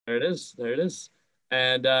There it is. There it is.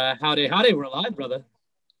 And howdy, howdy. We're live, brother.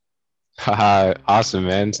 Haha, awesome,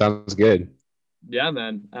 man. Sounds good. Yeah,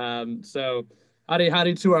 man. So howdy,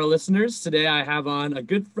 howdy to our listeners. Today I have on a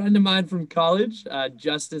good friend of mine from college,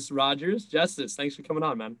 Justice Rodgers. Justice, thanks for coming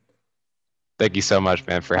on, man. Thank you so much,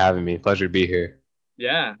 man, for having me. Pleasure to be here.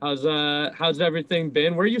 Yeah. How's everything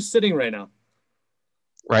been? Where are you sitting right now?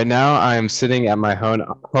 Right now, I am sitting at my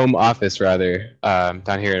home office, rather,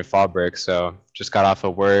 down here in Fallbrook. So just got off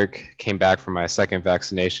of work, came back from my second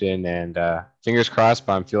vaccination, and fingers crossed,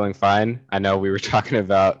 but I'm feeling fine. I know we were talking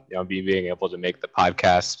about me being able to make the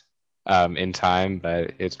podcast in time,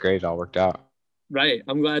 but it's great. It all worked out. Right.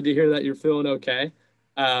 I'm glad to hear that you're feeling okay.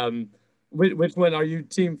 Um, which one are you,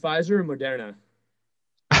 Team Pfizer or Moderna?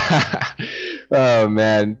 Oh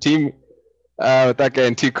man, team. Without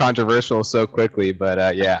getting too controversial so quickly,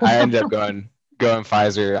 but yeah, I ended up going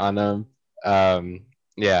Pfizer on them.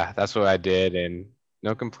 Yeah, that's what I did, and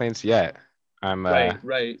no complaints yet. I'm Right,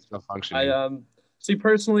 right. still I functioning. see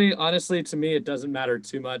personally, honestly, to me, it doesn't matter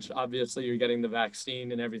too much. Obviously, you're getting the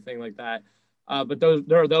vaccine and everything like that. But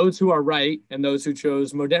there are those who are right and those who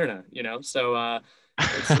chose Moderna, you know. So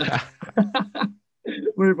it's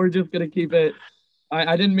we're just gonna keep it.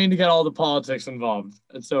 I didn't mean to get all the politics involved.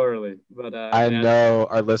 It's so early, but I yeah. know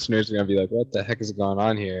our listeners are gonna be like, "What the heck is going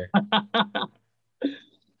on here?"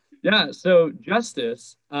 Yeah, so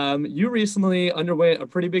Justice, you recently underwent a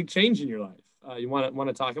pretty big change in your life. You want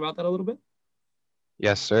to talk about that a little bit?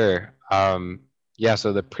 Yes, sir. Yeah,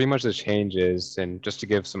 so the pretty much the changes, and just to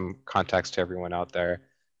give some context to everyone out there,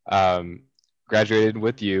 um, graduated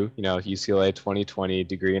with UCLA 2020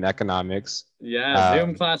 degree in economics. Yeah, Zoom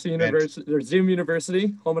Um, class at and university or Zoom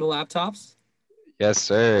University, home of the laptops. yes,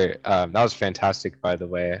 sir. That was fantastic, by the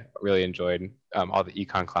way. I really enjoyed all the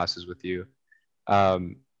econ classes with you.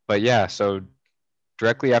 Um, but yeah, so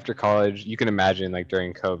directly after college, you can imagine like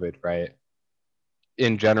during COVID, right?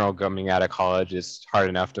 In general, coming out of college is hard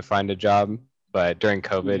enough to find a job, but during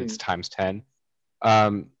COVID, it's Hmm. times 10.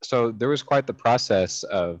 So there was quite the process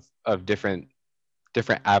of different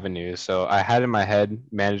avenues. So I had in my head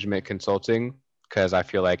management consulting because I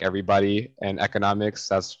feel like everybody in economics,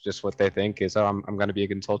 that's just what they think is, oh, I'm going to be a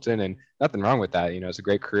consultant, and nothing wrong with that. It's a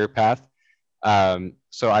great career path.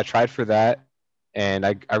 So I tried for that, and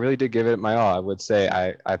I really did give it my all. I would say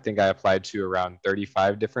I think I applied to around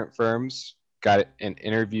 35 different firms, got an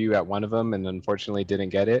interview at one of them, and unfortunately didn't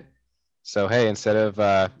get it. So hey, instead of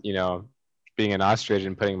being an ostrich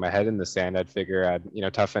and putting my head in the sand, I'd figure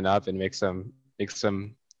I'd toughen up and make some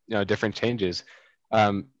different changes.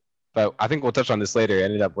 Um, but I think we'll touch on this later. It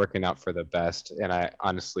ended up working out for the best, and I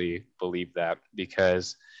honestly believe that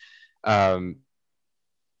because um,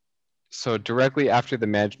 so directly after the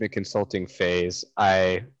management consulting phase,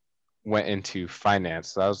 I went into finance.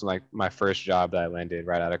 So that was like my first job that I landed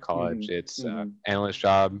right out of college. Hmm. It's an Hmm. analyst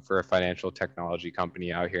job for a financial technology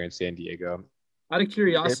company out here in San Diego. Out of I'm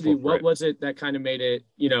curiosity, grateful for what it. was it that kind of made it,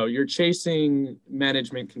 you're chasing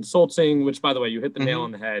management consulting, which by the way, you hit the nail Hmm.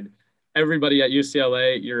 on the head. Everybody at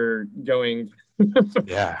UCLA, you're going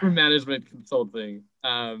Yeah, for management consulting.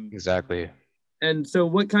 exactly. And so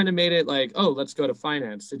what kind of made it like, oh, let's go to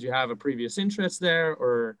finance? Did you have a previous interest there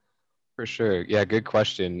or For sure. Yeah, good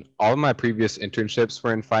question. All of my previous internships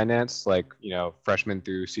were in finance, like, freshman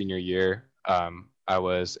through senior year. I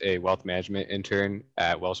was a wealth management intern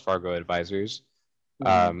at Wells Fargo Advisors.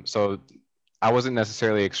 Mhm. So I wasn't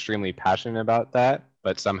necessarily extremely passionate about that,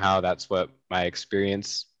 but somehow that's what my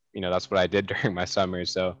experience, that's what I did during my summer.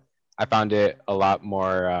 So I found it a lot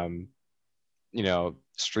more,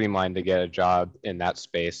 streamlined to get a job in that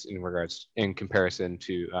space in comparison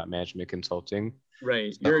to management consulting.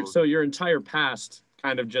 Right. Your So so your entire past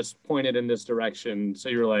kind of just pointed in this direction. So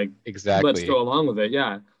you're like, let's exactly. go along with it.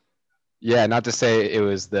 Yeah. Yeah, not to say it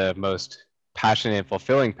was the most passionate and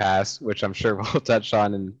fulfilling past, which I'm sure we'll touch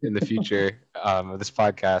on in the future of this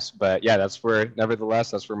podcast. But yeah,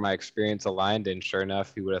 nevertheless, that's where my experience aligned. And sure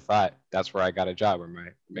enough, who would have thought that's where I got a job, where my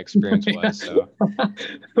experience Yeah. was. So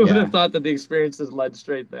Who would have yeah, thought that the experiences led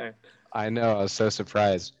straight there? I know. I was so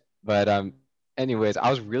surprised. But anyways, I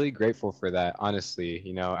was really grateful for that, honestly.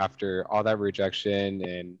 After all that rejection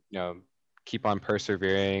and keep on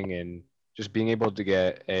persevering and just being able to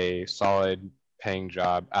get a solid paying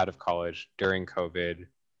job out of college during COVID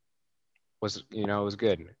was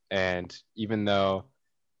good. And even though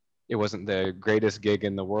it wasn't the greatest gig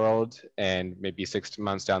in the world, and maybe 6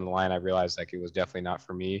 months down the line, I realized like it was definitely not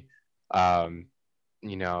for me. Um,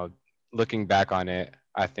 you know, Looking back on it,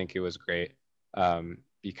 I think it was great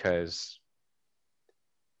because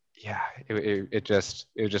yeah, it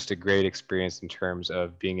was just a great experience in terms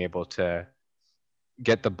of being able to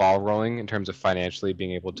get the ball rolling in terms of financially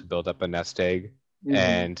being able to build up a nest egg. Hmm.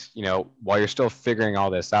 And, while you're still figuring all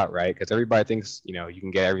this out, right? Because everybody thinks, you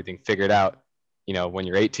can get everything figured out. When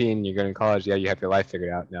you're 18, you're going to college, yeah, you have your life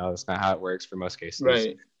figured out. No, that's not how it works for most cases,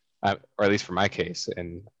 Right. or at least for my case,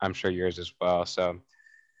 and I'm sure yours as well. So,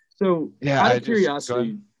 So yeah, out I of just go ahead.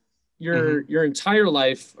 curiosity, Mm-hmm. your entire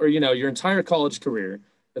life, or your entire college career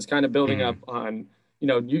is kind of building up Mm-hmm. on,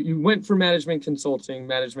 you went for management consulting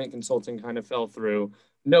kind of fell through.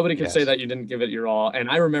 Nobody could say Yes. that you didn't give it your all. And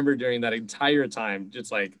I remember during that entire time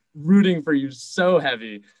just like rooting for you so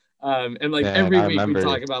heavy. And like Man, every I week we remember.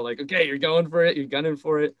 talk about like, okay, you're going for it, you're gunning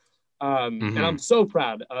for it. And I'm Mm-hmm. so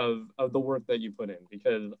proud of the work that you put in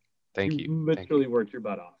because Thank you you. Thank you. literally worked your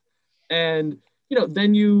butt off. And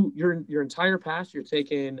then your entire past, you're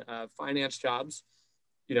taking finance jobs.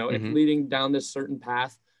 It's Mm-hmm. leading down this certain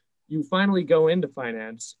path. You finally go into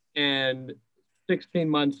finance, and 16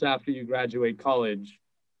 months after you graduate college,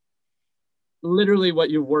 literally what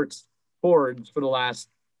you've worked towards for the last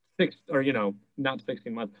six, or not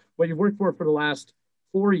 16 months, what you've worked for the last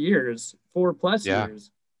 4 years, 4+ Yeah.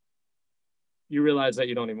 years, you realize that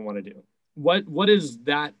you don't even want to do. What is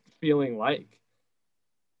that feeling like?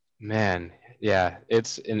 Man, yeah,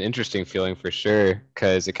 it's an interesting feeling for sure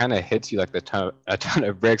because it kind of hits you like a ton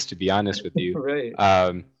of bricks, to be honest with you. Right.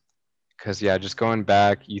 Um, because yeah, just going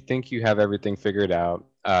back, you think you have everything figured out.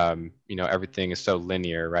 Everything is so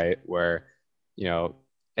linear, right? Where, you know,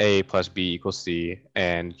 A plus B equals C,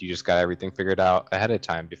 and you just got everything figured out ahead of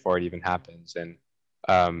time before it even happens. And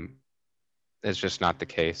um, it's just not the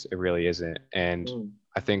case. It really isn't. And Mm,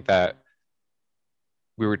 I think that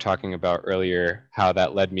we were talking about earlier how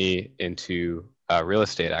that led me into real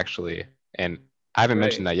estate, actually. And I haven't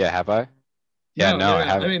mentioned right. that yet, have I? Yeah, No, no, no, I no. I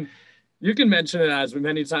haven't. mean, you can mention it as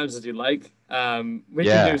many times as you like. We can do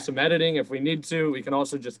Yeah, some editing if we need to. We can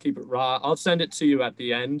also just keep it raw. I'll send it to you at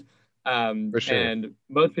the end. for sure. And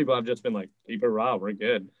most people have just been like, keep it raw. We're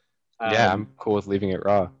good. Yeah, Um, I'm cool with leaving it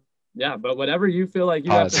raw. yeah, but whatever you feel like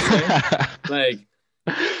you have to Pause. say, like,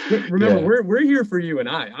 remember, Yeah, we're here for you and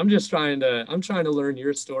I. I'm trying to learn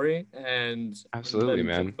your story and absolutely, then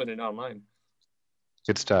man. put it online.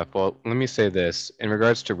 Good stuff. Well, let me say this. In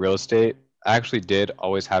regards to real estate, I actually did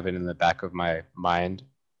always have it in the back of my mind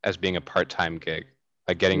as being a part-time gig,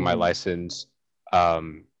 like getting my Hmm. license,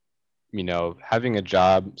 um, having a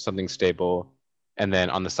job, something stable, and then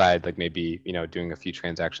on the side, like maybe, doing a few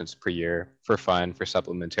transactions per year for fun, for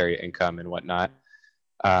supplementary income and whatnot.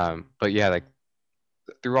 But yeah, like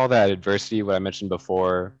through all that adversity, what I mentioned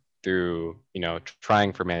before, through,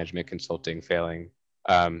 trying for management consulting, failing,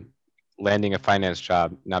 um, landing a finance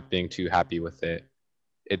job, not being too happy with it,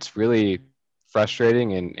 it's really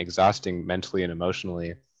frustrating and exhausting mentally and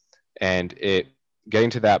emotionally. And it getting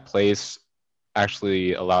to that place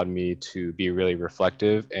actually allowed me to be really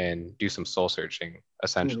reflective and do some soul searching,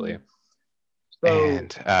 essentially. Hmm. So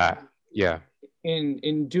And yeah.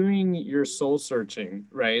 in doing your soul searching,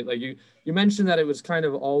 right? Like you mentioned that it was kind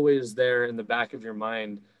of always there in the back of your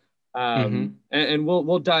mind. Mm-hmm. And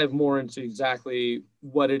we'll dive more into exactly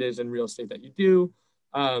what it is in real estate that you do.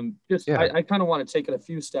 Just Yeah. I kind of want to take it a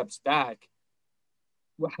few steps back.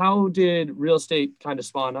 How did real estate kind of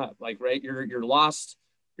spawn up? Like, right, you're lost.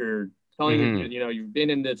 You're telling me, Mm-hmm. you've been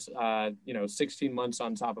in this, 16 months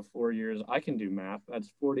on top of 4 years. I can do math. That's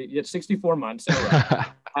 40. It's 64 months in a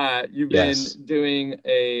row. You've been Yes. doing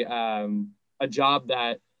a job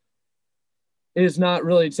that is not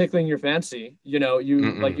really tickling your fancy. You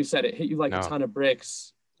like Mm-mm. you said, it hit you like a No. ton of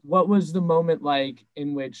bricks. What was the moment like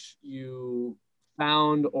in which you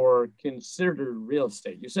found or considered real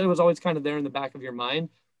estate? You said it was always kind of there in the back of your mind,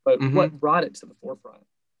 but Mm-hmm. what brought it to the forefront?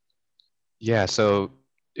 Yeah, so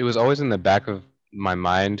it was always in the back of my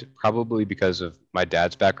mind, probably because of my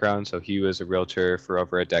dad's background. So he was a realtor for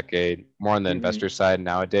over a decade, more on the Mm-hmm. investor side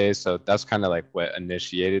nowadays. So that's kind of like what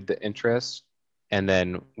initiated the interest. And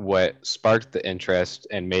then what sparked the interest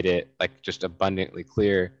and made it like just abundantly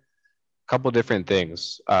clear, a couple different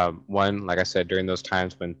things. One, like I said, during those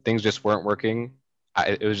times when things just weren't working,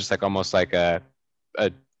 it was just like almost like a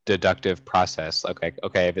deductive process. Like,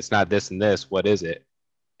 okay, if it's not this and this, what is it?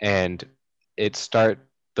 And it start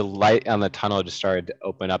the light on the tunnel just started to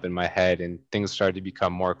open up in my head, and things started to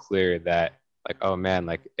become more clear that, like, oh man,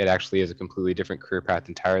 like it actually is a completely different career path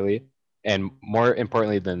entirely. And more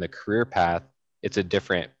importantly than the career path, it's a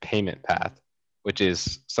different payment path, which is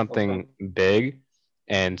Okay. something big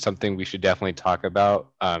and something we should definitely talk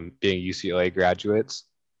about, being UCLA graduates,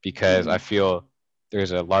 because I Mm-hmm. feel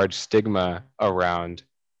there's a large stigma around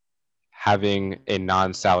having a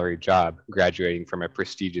non-salary job graduating from a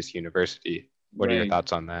prestigious university. What are your Right.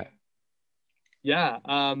 thoughts on that? Yeah.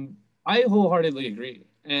 I wholeheartedly agree.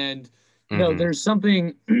 And Mm-hmm. there's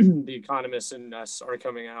something the economists and us are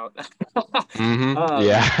coming out. Mm-hmm. um,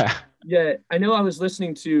 Yeah. yeah, I know I was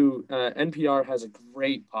listening to NPR has a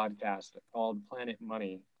great podcast called Planet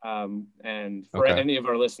Money. And for Okay. any of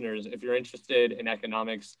our listeners, if you're interested in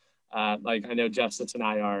economics, like I know Justice and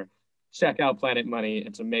I are, check out Planet Money.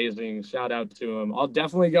 It's amazing. Shout out to them. I'll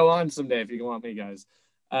definitely go on someday if you want me, guys.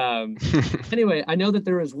 Um, anyway, I know that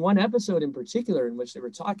there was one episode in particular in which they were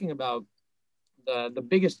talking about the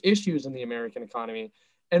biggest issues in the American economy,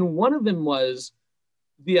 and one of them was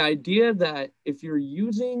the idea that if you're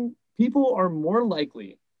using people are more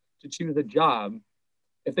likely to choose a job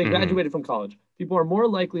if they Mm-hmm. graduated from college. People are more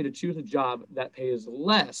likely to choose a job that pays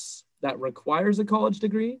less that requires a college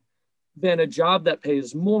degree than a job that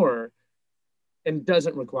pays more and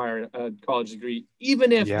doesn't require a college degree,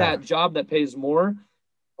 even if Yeah. that job that pays more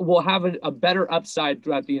will have a better upside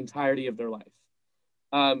throughout the entirety of their life,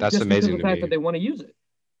 That's just because of amazing the to fact that me. they want to use it.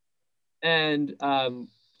 And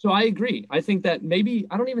so I agree. I think that maybe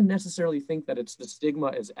I don't even necessarily think that it's the stigma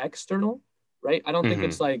is external, right? I don't think Mm-hmm.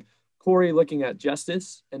 it's like Corey looking at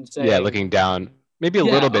Justice and Yeah, saying, looking down, maybe a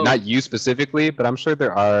yeah, little bit, oh, not you specifically, but I'm sure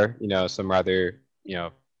there are, some rather,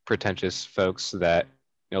 pretentious folks that,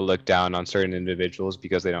 look down on certain individuals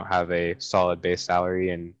because they don't have a solid base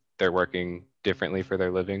salary and they're working differently for their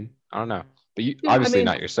living. I don't know. But you yeah, I obviously mean,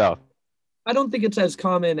 not yourself. I don't think it's as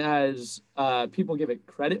common as people give it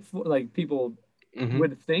credit for, like people Mm-hmm.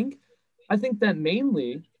 would think. I think that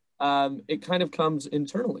mainly it kind of comes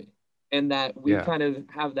internally, and that we Yeah. kind of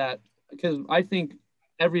have that because I think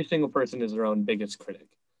every single person is their own biggest critic.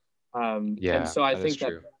 And Yeah, so I that is think that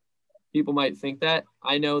true. people might think that.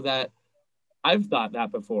 I know that I've thought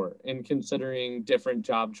that before in considering different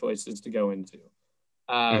job choices to go into.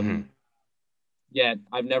 Mm-hmm. Um, Yet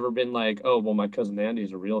I've never been like, oh, well, my cousin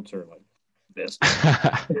Andy's a realtor. Like, this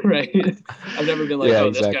guy, right? I've never been like, Yeah,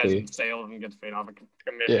 oh, this guy's in exactly. sales and gets paid off a Yeah,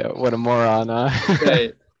 commission. what a moron, huh?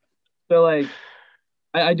 Right. So, like,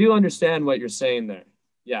 I do understand what you're saying there.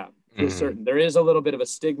 Yeah, for Mm-hmm. certain. There is a little bit of a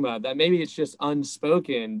stigma that maybe it's just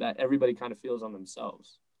unspoken that everybody kind of feels on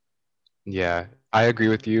themselves. Yeah, I agree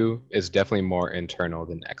with you. It's definitely more internal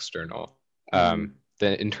than external. Mm-hmm.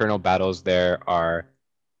 The internal battles there are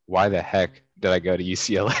why the heck did I go to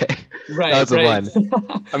UCLA? That Right, was the right. one.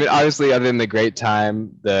 I mean, obviously, other than the great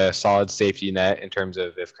time, the solid safety net in terms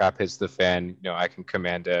of if crap hits the fan, I can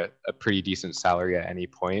command a pretty decent salary at any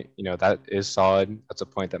point. That is solid. That's a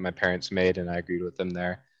point that my parents made, and I agreed with them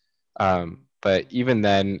there. But even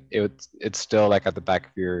then, it's still like at the back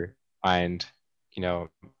of your mind, you know,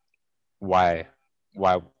 why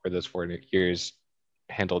why were those 4 years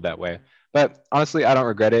handled that way? But honestly, I don't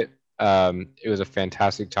regret it. It was a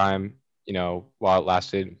fantastic time. While it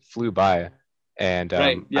lasted, flew by, and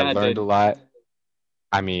Right. I Yeah, it learned a did. lot.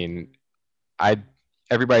 I mean, I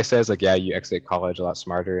everybody says like, yeah, you exit college a lot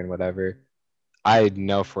smarter and whatever. I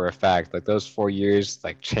know for a fact like those 4 years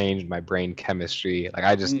like changed my brain chemistry. Like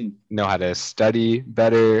I just Mm, know how to study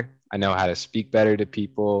better. I know how to speak better to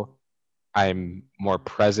people. I'm more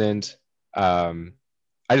present. Um,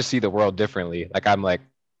 I just see the world differently.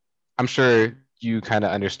 I'm sure you kind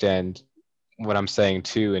of understand what I'm saying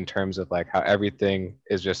too, in terms of like how everything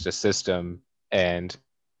is just a system and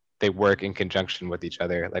they work in conjunction with each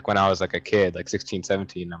other. Like when I was like a kid, like 16,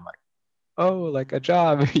 17, I'm like, oh, like a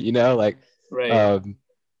job, right. um,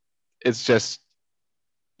 it's just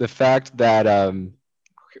the fact that,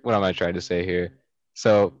 what am I trying to say here?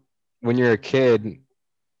 So when you're a kid,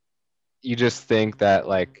 you just think that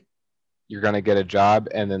like you're gonna get a job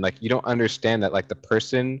and then like you don't understand that like the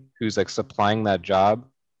person who's like supplying that job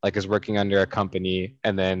like is working under a company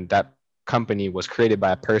and then that company was created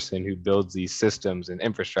by a person who builds these systems and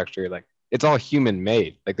infrastructure. Like it's all human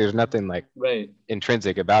made. Like there's nothing like Right.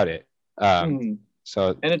 intrinsic about it. um Mhm.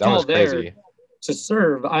 so And it's that all was there crazy. to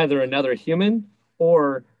serve either another human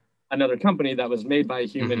or another company that was made by a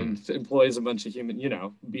human Hmm. and employs a bunch of human,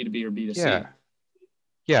 B2B or Yeah, B2C.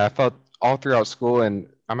 yeah, I felt all throughout school, and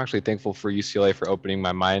I'm actually thankful for UCLA for opening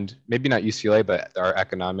my mind. Maybe not UCLA, but our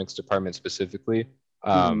economics department specifically,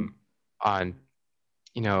 Mm-hmm. on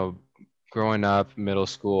you know, growing up, middle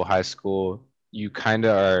school, high school, you kind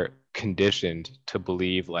of are conditioned to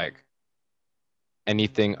believe like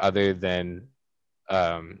anything other than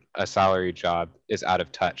a salary job is out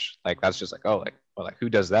of touch. Like that's just like, oh, like, well, like who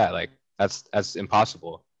does that? Like that's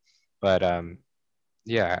impossible. But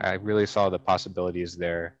yeah, I really saw the possibilities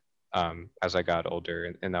there as I got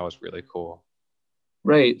older, and that was really cool.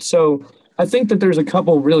 Right. So I think that there's a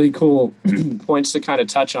couple really cool points to kind of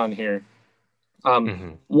touch on here. Um,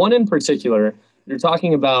 Hmm. One in particular, you're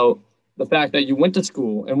talking about. the fact that you went to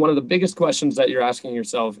school, and one of the biggest questions that you're asking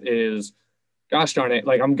yourself is, gosh darn it,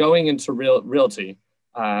 like I'm going into realty,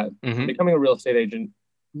 Mm-hmm. becoming a real estate agent.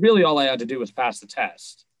 Really, all I had to do was pass the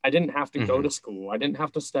test. I didn't have to go Mm-hmm. to school. I didn't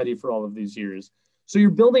have to study for all of these years. So you're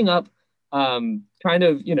building up, kind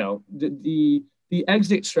of, the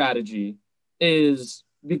exit strategy is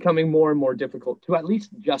becoming more and more difficult to at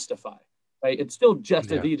least justify. Right? It's still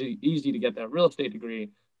just as Yeah. easy to get that real estate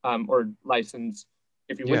degree, or license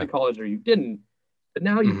if you went Yeah. to college or you didn't. But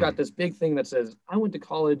now you've Mm-hmm. got this big thing that says, I went to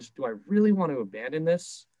college. Do I really want to abandon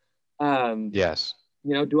this? Um, Yes.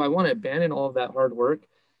 do I want to abandon all of that hard work?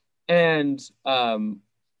 And,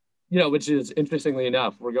 which is interestingly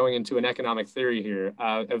enough, we're going into an economic theory here.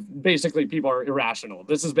 Of basically, people are irrational.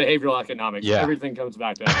 This is behavioral economics. Yeah. Everything comes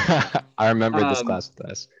back to economics. I remember this Um, class with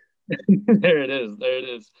us. there it is. There it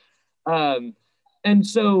is. Um, and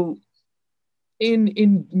so,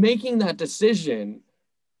 in making that decision,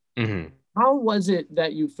 Mm-hmm. how was it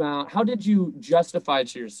that you found, how did you justify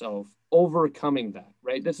to yourself overcoming that,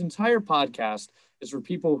 right? This entire podcast is for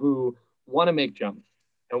people who want to make jumps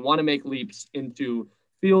and want to make leaps into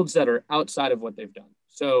fields that are outside of what they've done.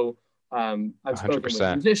 So, I've spoken with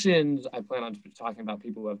 100%. musicians. I plan on talking about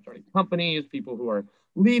people who have started companies, people who are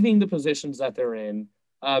leaving the positions that they're in,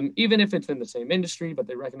 even if it's in the same industry, but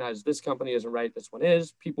they recognize this company isn't right, this one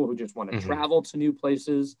is. People who just want to Mm-hmm. travel to new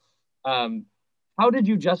places. Um, how did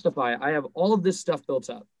you justify, I have all of this stuff built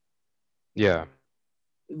up, Yeah.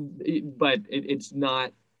 but it's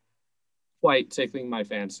not quite tickling my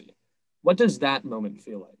fancy? What does that moment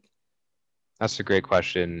feel like? That's a great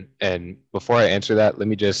question. And before I answer that, let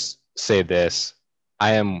me just say this.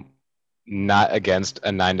 I am not against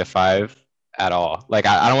a 9 to 5 at all. Like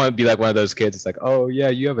I don't want to be like one of those kids. It's like, oh yeah,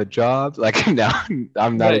 you have a job. Like no,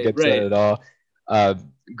 I'm not Right, against that right. at all. Uh,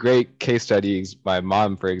 Great case studies. My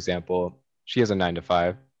mom, for example, she has a 9 to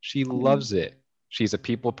 5. She Mm-hmm. loves it. She's a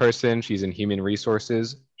people person. She's in human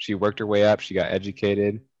resources. She worked her way up. She got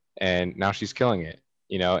educated, and now she's killing it.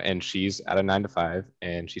 And she's at a 9 to 5,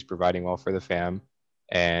 and she's providing well for the fam.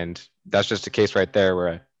 And that's just a case right there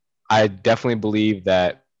where I definitely believe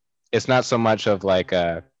that it's not so much of like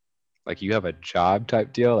you have a job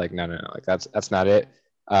type deal. Like no, like that's not it.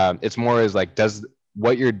 It's more as like, does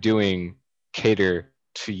what you're doing cater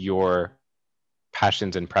to your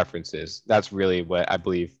passions and preferences? That's really what I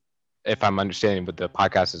believe, if I'm understanding what the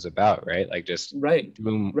podcast is about, right? Like just Right,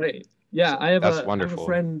 doing. right. Yeah, That's I have a wonderful.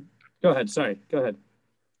 friend. Go ahead. Sorry. Go ahead.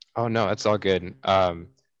 Oh no, that's all good.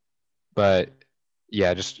 But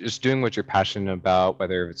yeah, just doing what you're passionate about,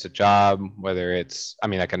 whether it's a job, whether it's, I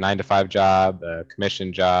mean, like a 9 to 5 job, a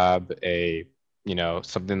commission job,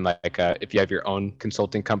 something like if you have your own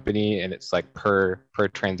consulting company and it's like per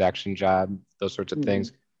transaction job, those sorts of Mm-hmm.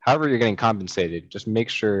 things. However you're getting compensated, just make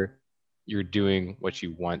sure you're doing what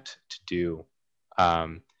you want to do.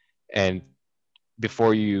 Um, and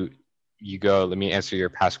before you go, let me answer your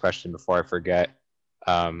past question before I forget,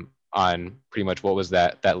 on pretty much what was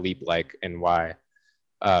that leap like,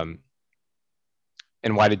 um,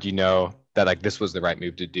 and why did you know that like this was the right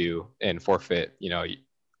move to do and forfeit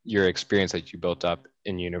your experience that you built up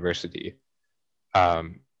in university.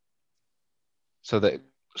 um, so the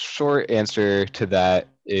short answer to that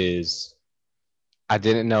is I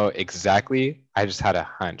didn't know exactly, I just had a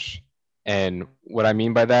hunch. And what I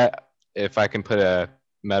mean by that, if I can put a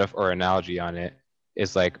metaphor or analogy on it,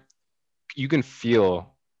 is like you can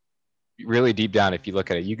feel really deep down, if you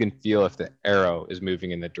look at it, you can feel if the arrow is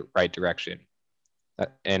moving in the right direction.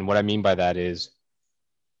 And what I mean by that is,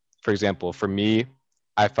 for example, for me,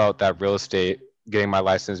 I felt that real estate, getting my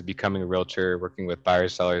license, becoming a realtor, working with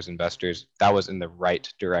buyers, sellers, investors, that was in the right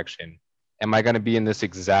direction. Am I going to be in this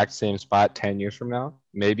exact same spot 10 years from now?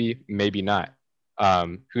 Maybe, maybe not.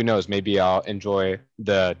 Who knows? Maybe I'll enjoy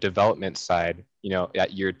the development side,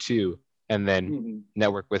 at year 2, and then Mm-hmm.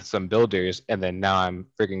 network with some builders. And then now I'm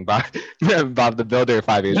freaking Bob, Bob the Builder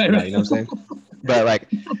 5 years Right, from now. right. You know what I'm saying? But like,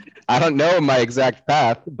 I don't know my exact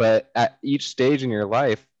path, but at each stage in your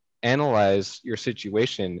life, analyze your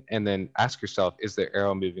situation and then ask yourself, is the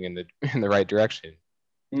arrow moving in the in the right direction?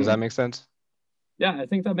 Does that Mm. make sense? Yeah, I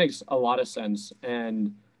think that makes a lot of sense.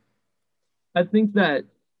 And I think that,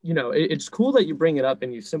 it's cool that you bring it up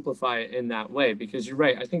and you simplify it in that way, because you're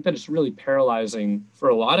right. I think that it's really paralyzing for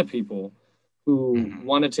a lot of people who Mm-hmm.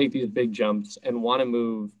 want to take these big jumps and want to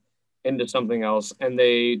move into something else, and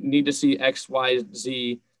they need to see X, Y,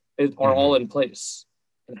 Z are all Mm-hmm. in place.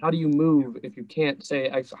 And how do you move if you can't say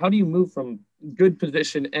X? How do you move from good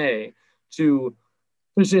position A to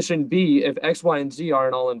position B if X, Y, and Z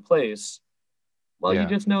aren't all in place? Well, you Yeah,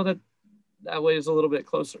 just know that that way is a little bit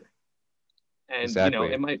closer, and it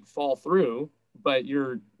exactly. might fall through, but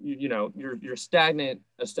you're stagnant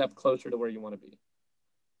a step closer to where you want to be.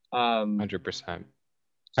 Um, 100%. Kind of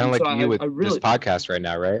and so like you I with this really, podcast right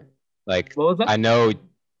now, right? Like, what was that? I know,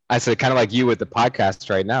 I said kind of like you with the podcast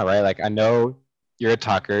right now, right? Like, I know you're a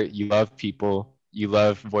talker. You love people. You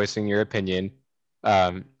love voicing your opinion.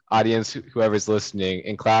 Audience, whoever's listening,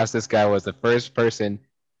 in class, this guy was the first person.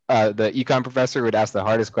 The econ professor would ask the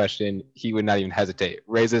hardest question. He would not even hesitate,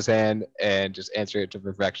 raise his hand, and just answer it to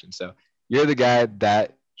perfection. So you're the guy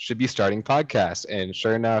that should be starting podcasts. And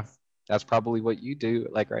sure enough, that's probably what you do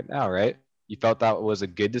like right now, right? You felt that was a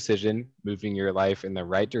good decision, moving your life in the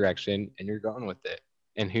right direction, and you're going with it.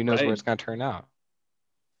 And who knows where Right. it's going to turn out.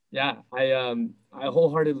 Yeah, I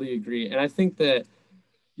wholeheartedly agree, and I think that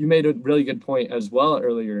you made a really good point as well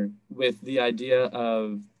earlier with the idea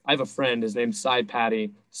of I have a friend, his name's Cy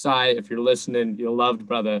Patty. Cy, if you're listening, you're loved,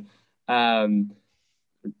 brother. Um,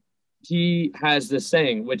 he has this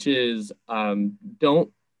saying, which is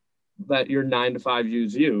don't let your 9 to 5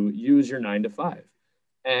 use you, use your 9 to 5.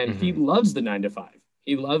 And he Mm-hmm. loves the 9 to 5.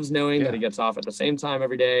 He loves knowing that Yeah. he gets off at the same time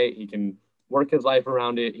every day. He can work his life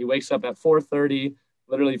around it. He wakes up at 4:30.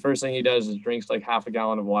 Literally, first thing he does is drinks like half a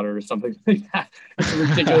gallon of water or something like that. It's a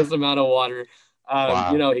ridiculous amount of water.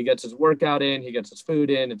 Wow. He gets his workout in, he gets his food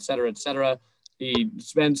in, et cetera, et cetera. He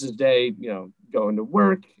spends his day, going to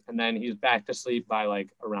work, and then he's back to sleep by like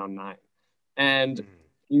around 9. And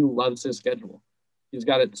he loves his schedule. He's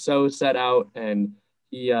got it so set out, and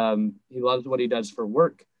he loves what he does for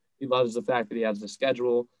work. He loves the fact that he has the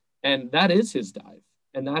schedule, and that is his dive,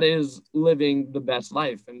 and that is living the best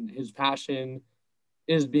life. And his passion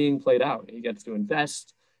is being played out. He gets to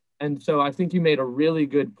invest, and so I think you made a really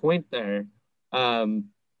good point there um,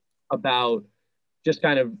 about just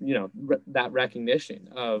kind of that recognition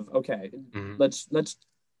of okay, Mm-hmm. let's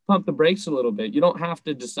pump the brakes a little bit. You don't have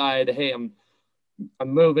to decide, hey, I'm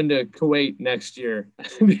moving to Kuwait next year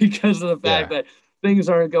because of the fact Yeah, that things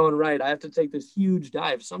aren't going right. I have to take this huge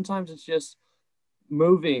dive. Sometimes it's just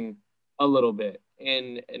moving a little bit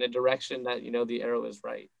in a direction that the arrow is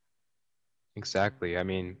right. exactly. I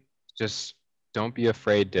mean, just don't be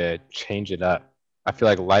afraid to change it up. I feel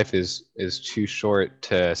like life is too short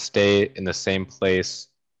to stay in the same place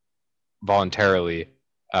voluntarily,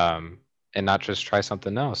 um, and not just try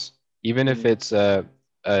something else. Even if Mm, it's a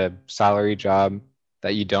salary job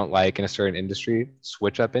that you don't like in a certain industry,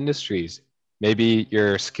 switch up industries. Maybe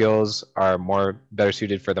your skills are more better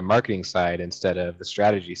suited for the marketing side instead of the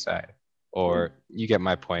strategy side. yeah. Or you get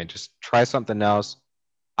my point. Just try something else.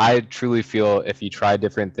 I truly feel if you try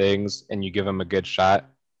different things and you give them a good shot,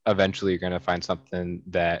 eventually you're going to find something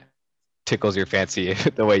that tickles your fancy,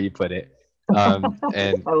 the way you put it. And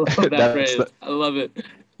I love that that's phrase. the, I love it.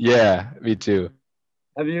 yeah, me too.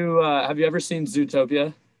 Have you ever seen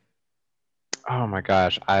Zootopia? Oh my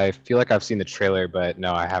gosh, I feel like I've seen the trailer, but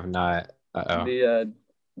no, I have not. Uh-oh.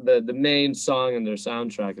 The main song in their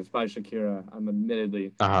soundtrack is by Shakira. I'm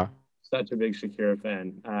admittedly Uh-huh. such a big Shakira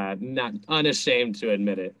fan. Not unashamed to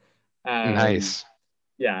admit it. Um, Nice.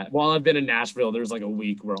 yeah, while I've been in Nashville, there's like a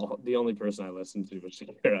week where the only person I listened to was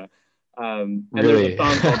Shakira. And there's a Really?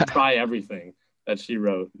 song called "Try Everything" that she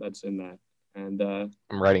wrote that's in that. And I'm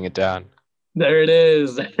writing it down. there it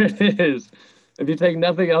is. There it is. If you take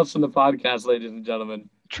nothing else from the podcast, ladies and gentlemen,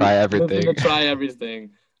 Try listen to everything. "Try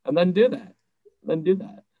Everything" and then do that. Then do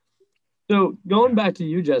that. So going back to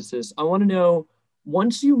you, Justice, I want to know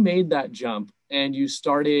once you made that jump and you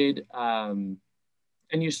started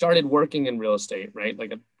working in real estate, right?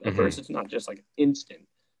 Like at Hmm. first, it's not just like instant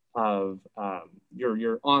of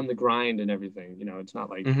you're on the grind and everything. It's not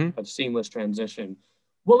like Hmm. a seamless transition.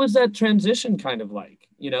 What was that transition kind of like?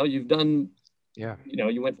 You've done. Yeah.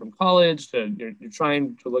 You went from college to you're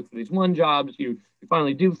trying to look for these one jobs. You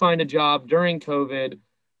finally do find a job during COVID.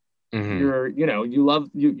 Hmm.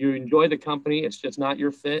 You enjoy the company. It's just not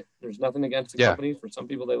your fit. There's nothing against the Yeah, company. For some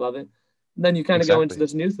people, they love it. And then you kind of go into exactly.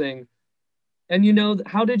 this new thing, and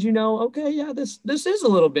how did you know? Okay, yeah, this is a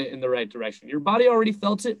little bit in the right direction. Your body already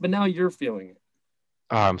felt it, but now you're feeling it.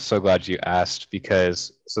 Oh, I'm so glad you asked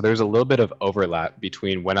because so there's a little bit of overlap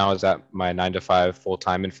between when I was at my 9 to 5 full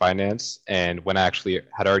time in finance and when I actually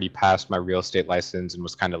had already passed my real estate license and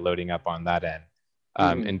was kind of loading up on that end.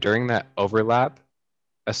 Mm-hmm. And during that overlap,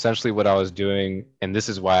 essentially what I was doing, and this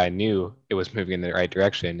is why I knew it was moving in the right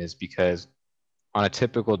direction, is because on a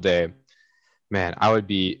typical day, man, I would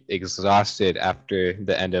be exhausted after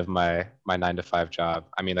the end of my 9 to 5 job.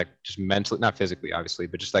 I mean, like just mentally, not physically, obviously,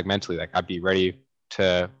 but just like mentally, like I'd be ready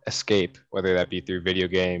to escape, whether that be through video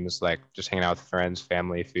games, like just hanging out with friends,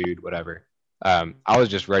 family, food, whatever. I was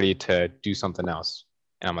just ready to do something else,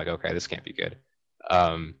 and I'm like, okay, this can't be good.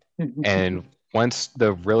 Um, and once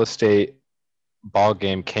the real estate ball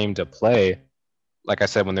game came to play, like I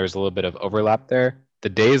said, when there was a little bit of overlap there, the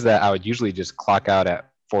days that I would usually just clock out at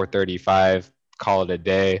 4:35, call it a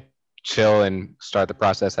day, chill and start the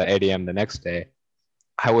process at 8 a.m. the next day,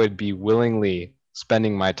 I would be willingly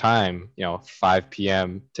spending my time, 5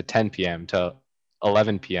 p.m. to 10 p.m. to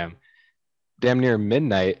 11 p.m., damn near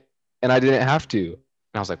midnight, and I didn't have to. And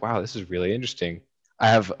I was like, wow, this is really interesting. I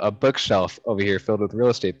have a bookshelf over here filled with real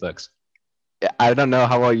estate books. I don't know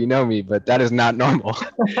how well you know me, but that is not normal.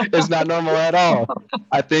 It's not normal at all.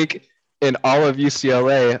 I think in all of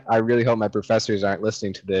UCLA, I really hope my professors aren't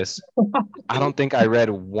listening to this. I don't think I read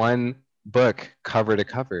one book cover to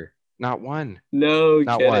cover. Not one. No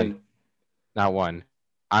Not one. kidding. Not one.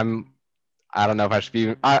 I'm. I don't know if I should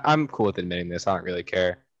be. I'm cool with admitting this. I don't really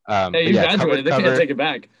care. Hey, But you yeah, cover to graduated. They can't cover. take it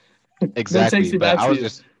back. No Exactly. takesy But backs I for was you.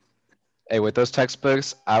 just hey, with those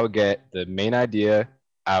textbooks, I would get the main idea.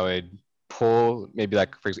 I would pull maybe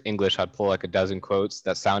like for English, I'd pull like a dozen quotes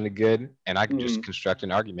that sounded good, and I could just Hmm. construct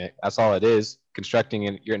an argument. That's all it is: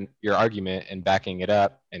 constructing your argument and backing it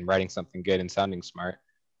up and writing something good and sounding smart.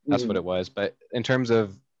 That's what Hmm. it was. But in terms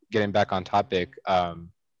of getting back on topic,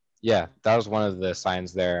 yeah, that was one of the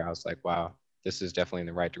signs there. I was like, wow, this is definitely in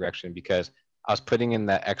the right direction because I was putting in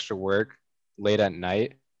that extra work late at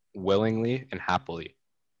night willingly and happily,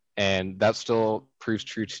 and that still proves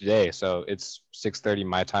true today. So it's 6:30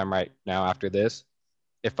 my time right now after this.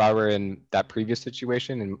 If I were in that previous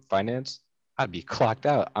situation in finance, I'd be clocked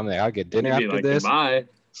out. I'm like, I'll get dinner You'd be after like, this. goodbye.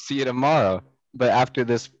 See you tomorrow. But after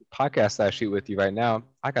this podcast that I shoot with you right now,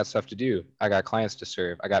 I got stuff to do. I got clients to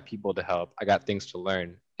serve. I got people to help. I got things to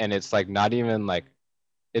learn. And it's like not even like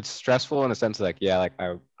it's stressful in the sense of like, yeah, like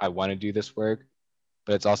I want to do this work,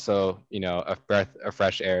 but it's also, a breath of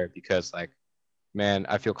fresh air because like man,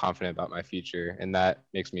 I feel confident about my future, and that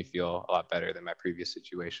makes me feel a lot better than my previous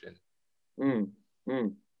situation. Mm,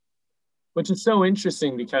 mm. Which is so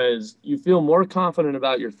interesting because you feel more confident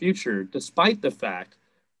about your future despite the fact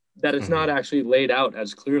that it's not Mm-hmm. actually laid out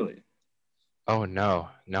as clearly. Oh no,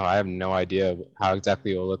 no, I have no idea how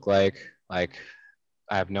exactly it will look like. Like,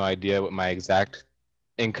 I have no idea what my exact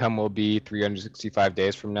income will be 365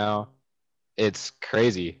 days from now. It's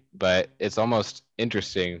crazy, but it's almost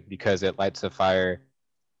interesting because it lights a fire,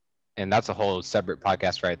 and that's a whole separate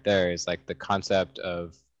podcast right there. Is like the concept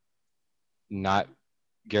of not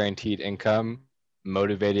guaranteed income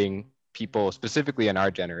motivating people specifically in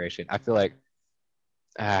our generation. I feel like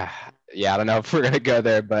yeah, I don't know if we're gonna go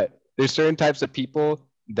there, but there's certain types of people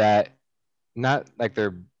that not like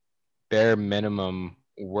they're bare minimum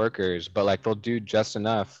workers, but like they'll do just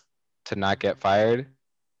enough to not get fired,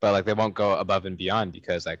 but like they won't go above and beyond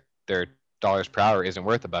because like their dollars per hour isn't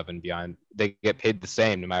worth above and beyond. They get paid the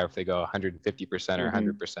same no matter if they go 150% or Hmm.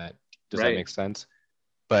 100%. Does that Right. make sense?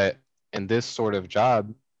 But in this sort of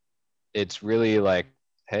job, it's really like,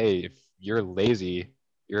 hey, if you're lazy,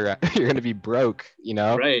 you're you're gonna be broke.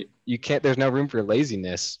 Right. You can't. There's no room for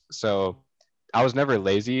laziness. So I was never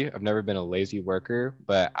lazy. I've never been a lazy worker,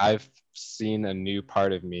 but I've seen a new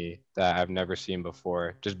part of me that I've never seen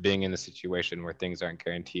before. Just being in the situation where things aren't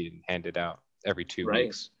guaranteed and handed out every two Right.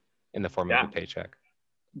 weeks in the form of a Yeah. paycheck.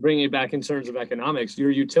 Bringing it back in terms of economics,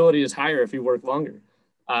 your utility is higher if you work longer,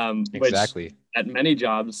 which Exactly. at many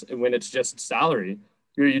jobs, when it's just salary,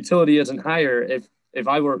 your utility isn't higher. If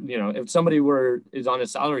I were, if somebody were is on a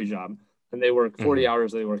salary job and they work 40 Hmm.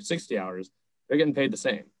 hours, they work 60 hours, they're getting paid the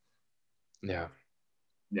same. Yeah.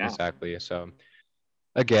 Yeah. Exactly. So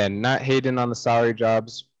again, not hating on the salary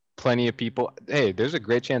jobs. Plenty of people. Hey, there's a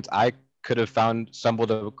great chance I could have stumbled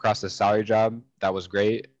across a salary job that was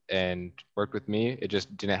great and worked with me. It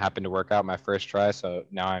just didn't happen to work out my first try. So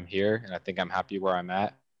now I'm here and I think I'm happy where I'm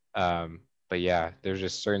at. But yeah, there's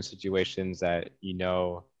just certain situations that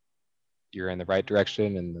you're in the right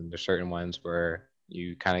direction, and then there's certain ones where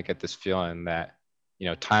you kind of get this feeling that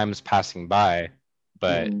time's passing by,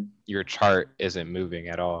 but Mhm. your chart isn't moving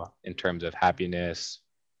at all in terms of happiness,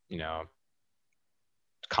 you know,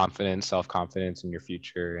 confidence, self-confidence in your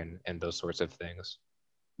future, and those sorts of things.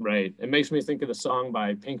 Right. It makes me think of the song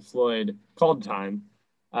by Pink Floyd called Time.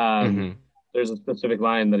 Um, Mm-hmm. there's a specific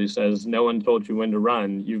line that he says, "No one told you when to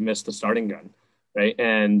run. You've missed the starting gun." Right.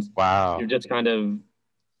 And you've Wow. just kind of,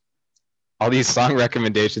 All these song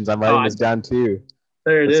recommendations, I'm oh, writing this down too.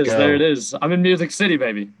 there it Let's is. There it go. is. I'm in Music City,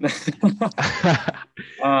 baby.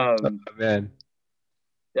 Oh, um, man.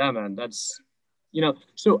 yeah, man.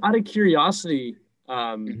 So out of curiosity,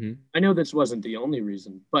 Mm-hmm. I know this wasn't the only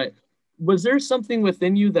reason, but was there something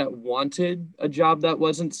within you that wanted a job that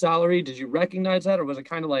wasn't salary? Did you recognize that, or was it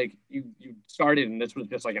kind of like you started and this was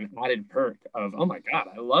just like an added perk of, oh my God,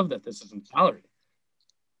 I love that this isn't salary?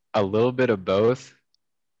 A little bit of both.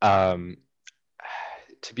 Um,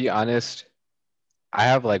 To be honest, I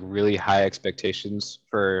have like really high expectations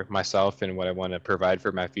for myself and what I want to provide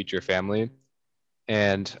for my future family.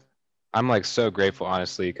 And I'm like so grateful,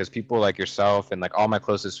 honestly, because people like yourself and like all my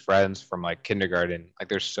closest friends from like kindergarten, like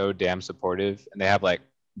they're so damn supportive and they have like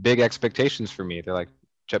big expectations for me. They're like,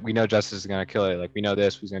 We know Justice is gonna kill it. Like we know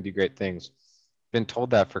this, he's gonna do great things." Been told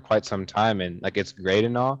that for quite some time, and like it's great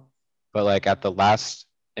and all, but like at the last,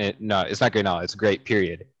 no, it's not great and all. It's great.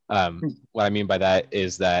 Period. What I mean by that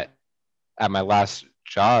is that at my last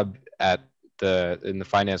job at the in the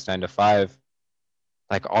finance 9 to 5,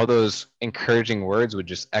 like all those encouraging words would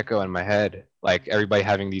just echo in my head, like everybody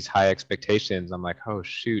having these high expectations. I'm like, oh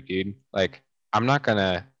shoot, dude, like I'm not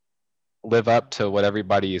gonna live up to what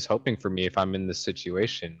everybody is hoping for me if I'm in this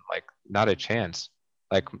situation. Like not a chance.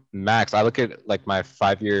 Like max, I look at like my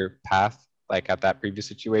 5 year path like at that previous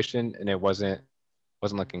situation, and it wasn't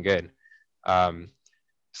looking good. Um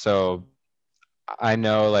so I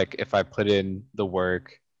know like if I put in the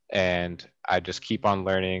work and I just keep on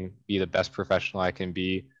learning, be the best professional I can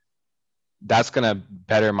be, that's gonna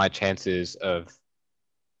better my chances of,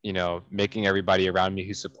 making everybody around me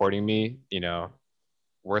who's supporting me,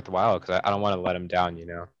 worthwhile, because I don't want to let them down.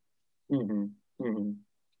 Hmm. Hmm.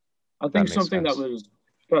 I That think makes something that sense. was,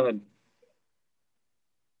 go ahead.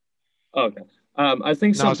 Okay. I think No,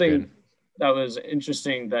 it's something good. that was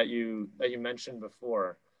interesting that you mentioned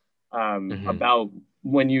before, Mm-hmm. about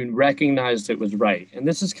when you recognized it was right, and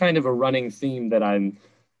this is kind of a running theme that I'm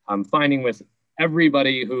finding with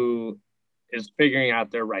everybody who is figuring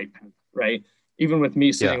out their right path, right? Even with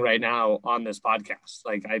me sitting Yeah. right now on this podcast,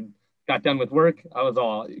 like I got done with work, I was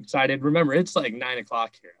all excited. Remember, it's like 9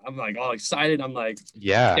 o'clock here. I'm like all excited. I'm like, let's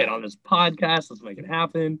Yeah. get on this podcast. Let's make it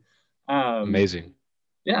happen. Um, Amazing.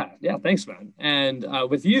 yeah, yeah, thanks, man. And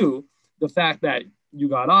with you, the fact that you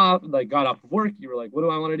got off of work, you were like, "What do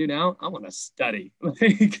I want to do now? I want to study."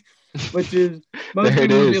 Like, which is most There it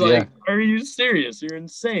people would be is. Yeah. like, "Are you serious? You're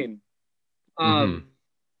insane." Um, Mm-hmm.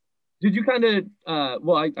 did you kind of?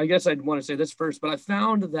 Well, I guess I'd want to say this first, but I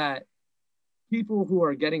found that people who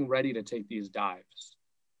are getting ready to take these dives,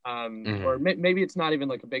 or Mm-hmm. maybe it's not even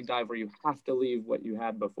like a big dive where you have to leave what you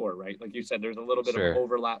had before, right? Like you said, there's a little bit of Sure.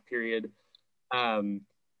 overlap period. Um,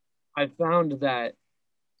 I found that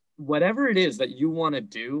whatever it is that you want to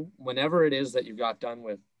do, whenever it is that you got done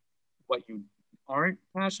with what you aren't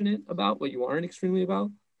passionate about, what you aren't extremely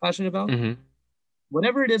about passionate about, Mm-hmm.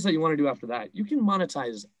 whatever it is that you want to do after that, you can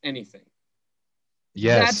monetize anything. That's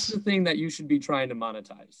Yes. the thing that you should be trying to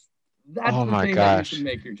monetize. That's Oh the my thing that you should gosh.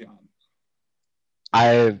 make your job.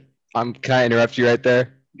 I Can I interrupt you right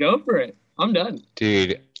there? Go for it. I'm done.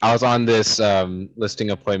 Dude, I was on this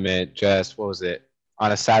listing appointment just, what was it?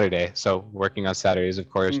 On a Saturday. So working on Saturdays, of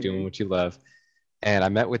course, doing Mm-hmm. what you love. And I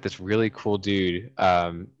met with this really cool dude.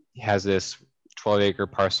 He has this 12-acre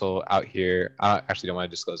parcel out here. I actually don't want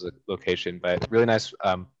to disclose the location, but really nice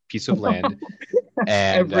piece of land.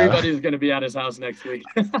 And Everybody's going to be at his house next week.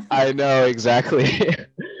 Hey, I know exactly.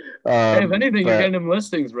 if anything, you're getting But him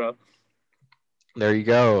listings, bro. there you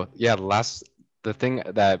go. Yeah, the thing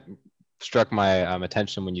that struck my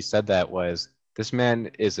attention when you said that was this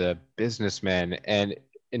man is a businessman, and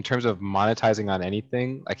in terms of monetizing on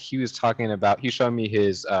anything, like he was showing me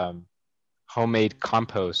his homemade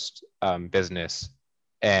compost business,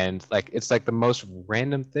 and like it's like the most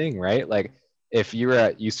random thing, right? Like if you're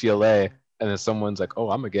at UCLA and then someone's like, "Oh,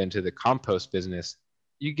 I'm gonna get into the compost business,"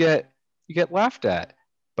 you get you get laughed at.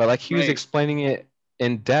 But like he was Right, explaining it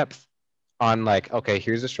in depth on like, okay,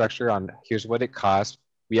 here's the structure, on here's what it costs.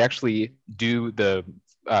 We actually do the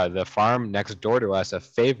farm next door to us a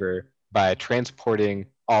favor by transporting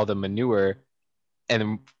all the manure,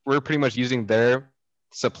 and we're pretty much using their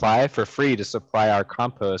supply for free to supply our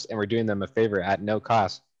compost, and we're doing them a favor at no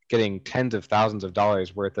cost, getting tens of thousands of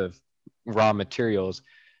dollars worth of raw materials,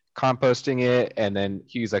 composting it, and then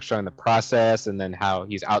he's like showing the process and then how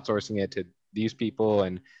he's outsourcing it to these people.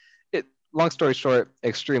 And it, long story short,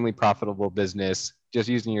 extremely profitable business, just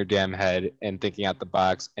using your damn head and thinking out the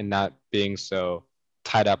box and not being so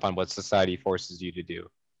tied up on what society forces you to do.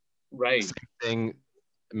 right. Same thing,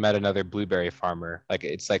 met another blueberry farmer. Like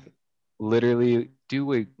it's like literally do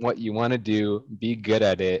what you want to do, be good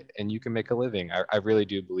at it, and you can make a living. I really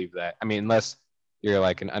do believe that. I mean, unless you're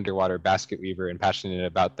like an underwater basket weaver and passionate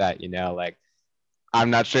about that, like I'm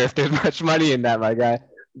not sure if there's much money in that, my guy.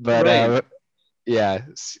 But Right. yeah,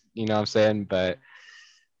 you know what I'm saying. But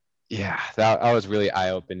yeah, that was really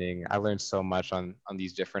eye opening. I learned so much on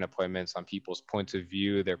these different appointments, on people's points of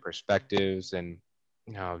view, their perspectives, and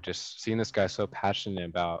just seeing this guy so passionate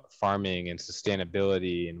about farming and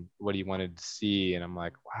sustainability and what he wanted to see. And I'm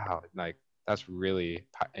like, wow, like That's really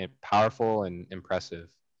powerful and impressive.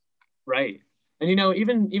 Right. And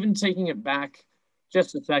even taking it back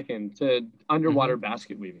just a second to underwater Hmm.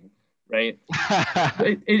 basket weaving, right?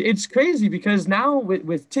 It's crazy because now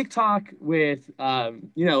with TikTok, with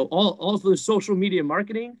all of the social media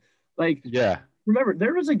marketing, like Yeah. remember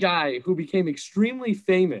there was a guy who became extremely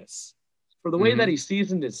famous for the way that Hmm. he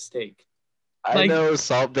seasoned his steak. I Like, know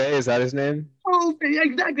Salt Bay. Is that his name? oh, yeah,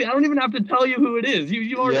 exactly. I don't even have to tell you who it is.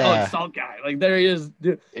 You already, oh, it's Yeah, Salt Guy. Like there he is,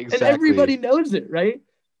 dude. And everybody exactly. knows it, right?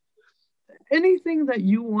 Anything that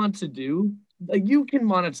you want to do, like you can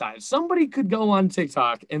monetize. Somebody could go on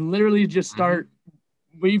TikTok and literally just Hmm. start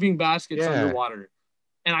weaving baskets Yeah, underwater,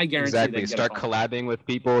 and I guarantee exactly. they'd get a Start following. collabing with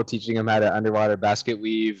people, teaching them how to underwater basket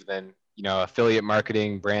weave, then, affiliate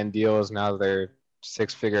marketing, brand deals. Now they're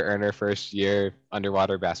six-figure earner first year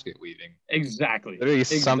underwater basket weaving. Exactly. Literally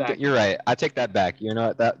something. You're Exactly. right. I take that back. You know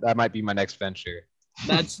what? That might be my next venture.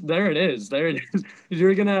 That's there it is. There it is.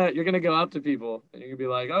 You're gonna go out to people and you're gonna be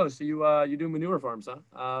like, oh, so you do manure farms,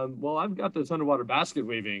 huh? Well, I've got this underwater basket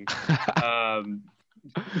weaving. Um,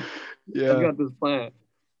 I've Yeah. got this plant.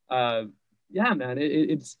 Uh, yeah, man,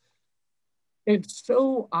 it's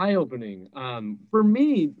so eye opening. For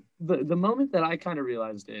me, the moment that I kind of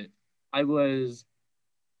realized it, I was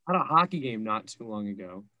at a hockey game not too long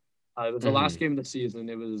ago. It was the last Hmm. game of the season.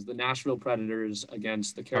 It was the Nashville Predators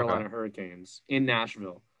against the Okay. Carolina Hurricanes in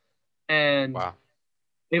Nashville, and Wow.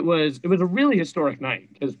 it was a really historic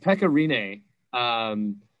night because Pekka Rinne,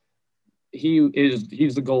 um,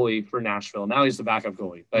 he's the goalie for Nashville. Now he's the backup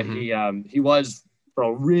goalie, but Hmm. he was for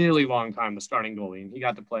a really long time the starting goalie, and he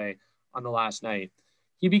got to play on the last night.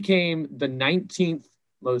 He became the 19th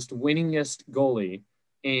most winningest goalie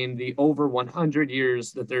in the over 100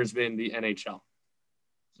 years that there's been the NHL.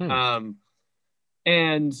 Hmm. Um,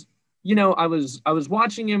 and I was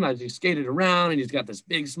watching him as he skated around, and he's got this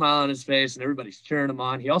big smile on his face, and everybody's cheering him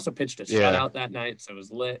on. He also pitched a Yeah. shutout that night, so it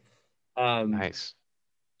was lit. Um, Nice.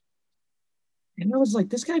 and I was like,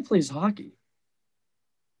 this guy plays hockey.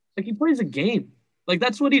 Like he plays a game. Like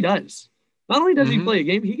that's what he does. Not only does he Hmm. play a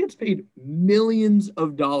game, he gets paid millions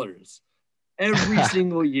of dollars every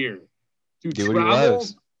single year to Do what he travel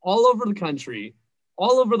loves. all over the country,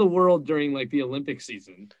 all over the world during like the Olympic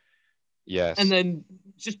season, and Yes. then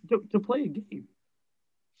just to play a game.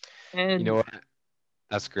 You know And what?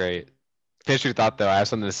 That's great. Finish your thought though. I have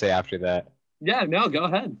something to say after that. yeah, no, go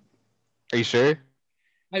ahead. Are you sure?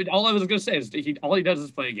 All I was gonna say is all he does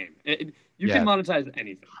is play a game. You can Yeah, monetize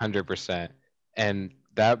anything. 100%. And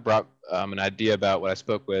that brought an idea about what I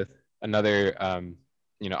spoke with another,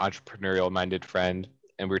 entrepreneurial minded friend,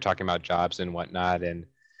 and we were talking about jobs and whatnot. And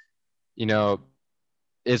you know,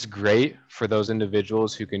 it's great for those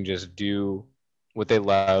individuals who can just do what they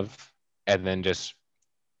love and then just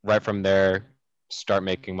right from there start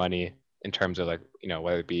making money in terms of, like,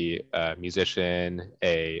 whether it be a musician,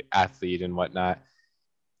 a athlete, and whatnot.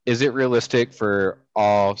 Is it realistic for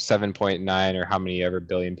all 7.9 or how many ever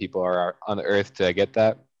billion people are on the earth to get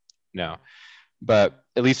that? No. But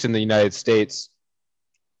at least in the United States,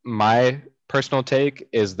 my personal take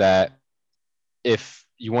is that if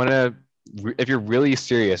you want to, if you're really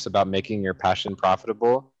serious about making your passion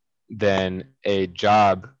profitable, then a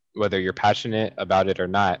job, whether you're passionate about it or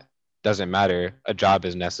not, doesn't matter. A job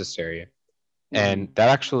is necessary. Mm-hmm. And that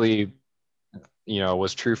actually,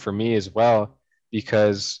 was true for me as well,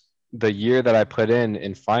 because the year that I put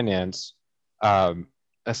in finance, um,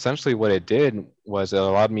 essentially what it did was it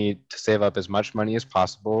allowed me to save up as much money as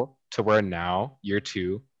possible to where now, year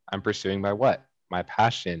two, I'm pursuing my what? My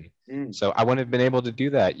passion. Mm. So I wouldn't have been able to do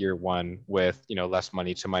that year one with, less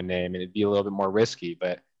money to my name, and it'd be a little bit more risky.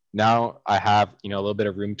 But now I have, a little bit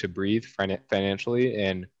of room to breathe financially,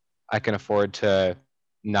 and I can afford to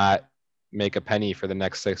not make a penny for the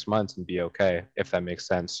next 6 months and be okay, if that makes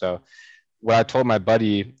sense. So what I told my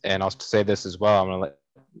buddy, and I'll say this as well, I'm gonna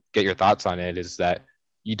get your thoughts on it, is that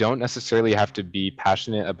you don't necessarily have to be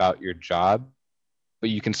passionate about your job, but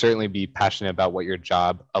you can certainly be passionate about what your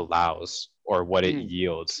job allows or what it Mm.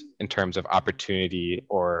 yields in terms of opportunity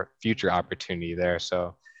or future opportunity there.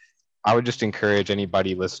 So I would just encourage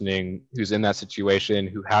anybody listening who's in that situation,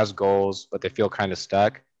 who has goals but they feel kind of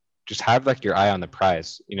stuck, just have like your eye on the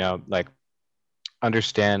prize, like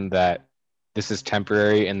understand that this is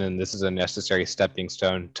temporary and then this is a necessary stepping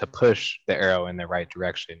stone to push the arrow in the right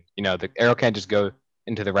direction. The arrow can't just go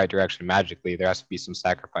into the right direction magically. There has to be some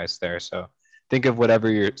sacrifice there. So think of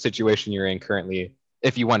whatever your situation you're in currently,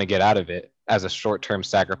 if you want to get out of it, as a short-term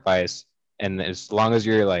sacrifice. And as long as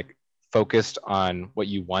you're like focused on what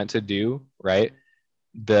you want to do, right?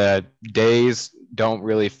 the days don't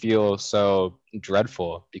really feel so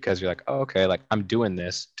dreadful because you're like, oh, okay, like I'm doing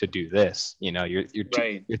this to do this. Right,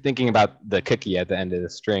 You're thinking about the cookie at the end of the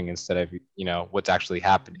string instead of what's actually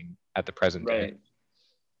happening at the present day. right.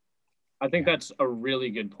 I think Yeah. that's a really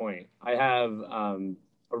good point. I have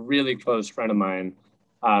a really close friend of mine.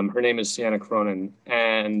 Her name is Sienna Cronin,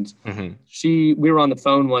 and Hmm. we were on the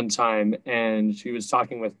phone one time, and she was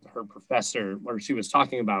talking with her professor, or she was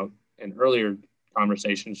talking about an earlier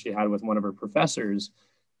conversation she had with one of her professors,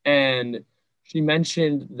 and she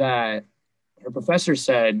mentioned that her professor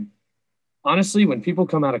said, honestly, when people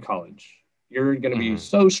come out of college, you're going to be Hmm.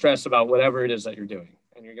 so stressed about whatever it is that you're doing,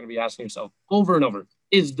 and you're going to be asking yourself over and over,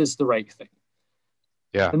 is this the right thing?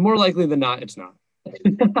 Yeah. And more likely than not, it's not.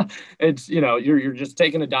 It's, you're just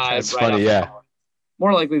taking a dive That's right funny. off of Yeah. college.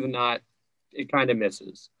 More likely than not, it kind of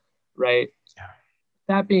misses, right? Yeah.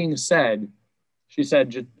 That being said, she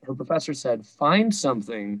said, her professor said, find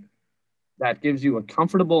something that gives you a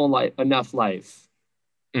comfortable enough life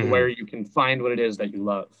to where Hmm. you can find what it is that you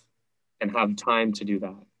love and have time to do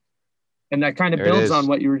that. And that kind of There it builds on is.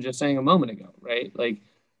 what you were just saying a moment ago, right? Like,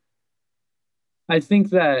 I think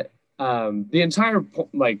that the entire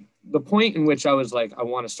the point in which I was like, I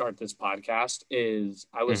want to start this podcast is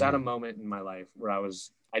I was at a Hmm. moment in my life where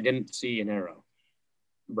I didn't see an arrow,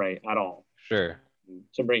 right, at all, Sure.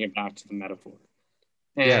 to bring it back to the metaphor.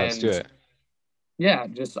 Yeah, let's do And it. yeah,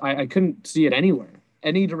 just I couldn't see it anywhere.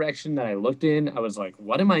 Any direction that I looked in, I was like,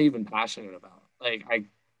 what am I even passionate about? Like,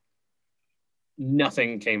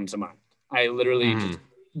 nothing came to mind. I literally just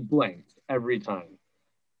Hmm. blanked every time.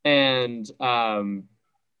 And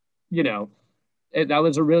you know, that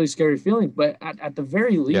was a really scary feeling. But at the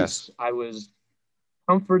very least, Yes. I was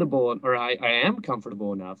comfortable, or I am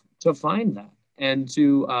comfortable enough to find that and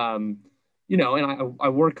to, and I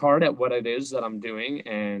work hard at what it is that I'm doing,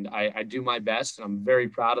 and I do my best. And I'm very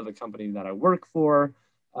proud of the company that I work for,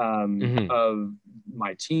 Hmm. of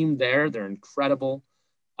my team there. They're incredible,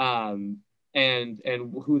 um, and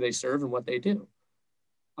who they serve and what they do.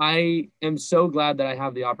 I am so glad that I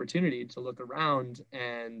have the opportunity to look around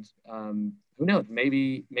and who knows,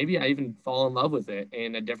 maybe I even fall in love with it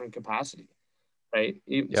in a different capacity, right?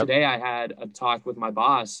 Yep. Today I had a talk with my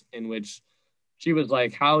boss in which she was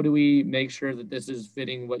like, "How do we make sure that this is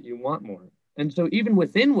fitting what you want more?" And so even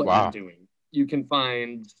within what you're Wow. doing, you can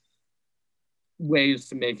find ways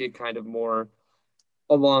to make it kind of more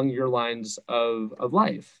along your lines of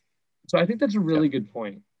life. So I think that's a Yep. really good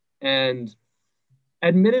point. And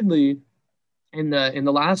admittedly, in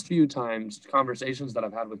the last few times conversations that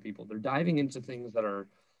I've had with people, they're diving into things that are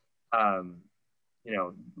um,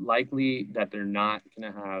 likely that they're not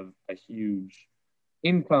going to have a huge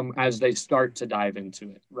income as they start to dive into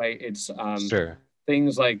it, right? It's Sure.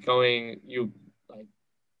 things like like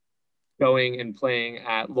going and playing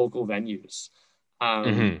at local venues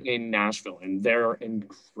Hmm. in Nashville, and they're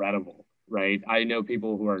incredible, right? I know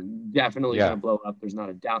people who are definitely going Yeah. to blow up. There's not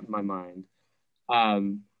a doubt in my mind.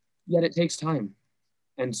 Um, Yet it takes time,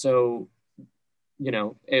 and so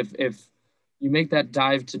if you make that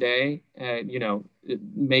dive today,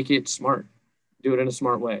 make it smart, do it in a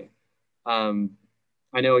smart way. Um,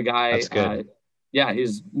 I know a guy, That's good. yeah,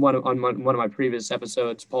 he's one of my previous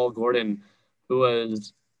episodes, Paul Gordon, who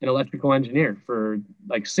was an electrical engineer for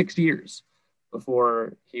like 6 years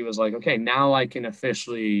before he was like, okay, now I can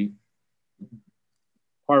officially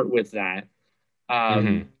part with that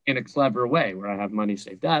Hmm. in a clever way where I have money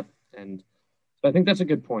saved up. And so I think that's a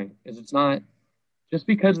good point. Is it's not just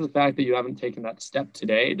because of the fact that you haven't taken that step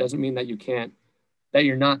today, it doesn't mean that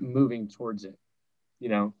you're not moving towards it, you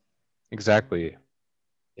know? Exactly.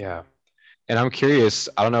 Yeah. And I'm curious,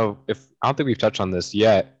 I don't think we've touched on this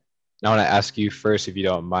yet. I want to ask you first, if you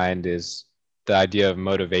don't mind, is the idea of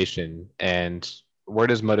motivation, and where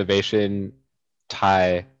does motivation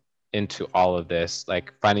tie into all of this?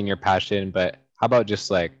 Like finding your passion, but how about just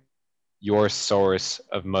like your source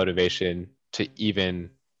of motivation to even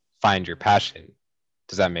find your passion?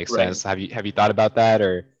 Does that make Right. sense? Have you thought about that,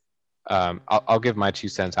 or I'll give my 2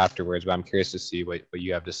 cents afterwards, but I'm curious to see what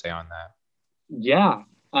you have to say on that. Yeah.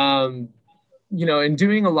 Um, in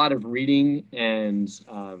doing a lot of reading and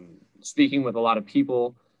speaking with a lot of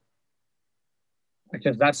people,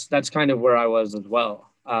 because that's kind of where I was as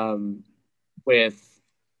well. With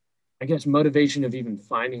I guess motivation of even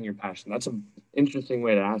finding your passion. That's an interesting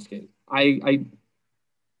way to ask it.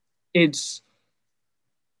 It's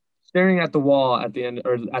staring at the wall at the end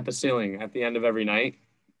or at the ceiling at the end of every night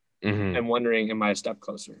Hmm. and wondering, am I a step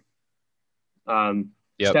closer? Yep.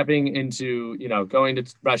 Stepping into, going to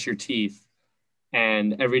brush your teeth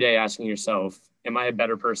and every day asking yourself, am I a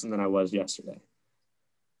better person than I was yesterday?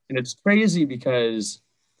 And it's crazy because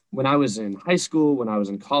when I was in high school, when I was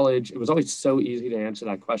in college, it was always so easy to answer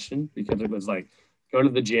that question because it was like go to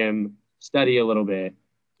the gym, study a little bit,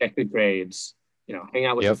 get good grades, hang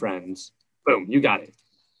out with your Yep. friends. Boom, you got it.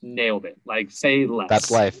 Nailed it. Like say That's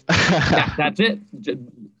less. life. Yeah, that's it.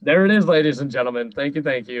 There it is, ladies and gentlemen. Thank you,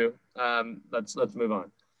 thank you. Let's move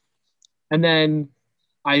on. And then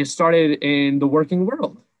I started in the working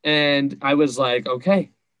world, and I was like,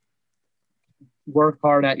 okay, work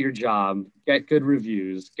hard at your job, get good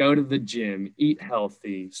reviews, go to the gym, eat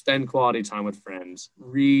healthy, spend quality time with friends,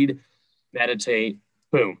 read, meditate.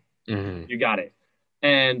 Boom, Hmm. you got it.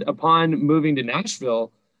 And upon moving to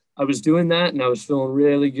Nashville, I was doing that and I was feeling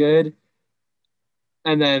really good.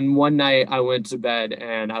 And then one night I went to bed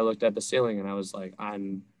and I looked at the ceiling and I was like, I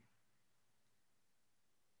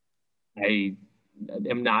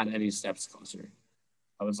am not any steps closer.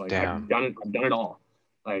 I was like, I've Damn. done it. I've done it all.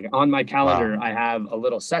 Like on my Wow. calendar, I have a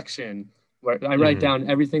little section where I write Hmm. down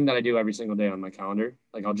everything that I do every single day on my calendar.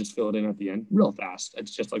 Like I'll just fill it in at the end real fast.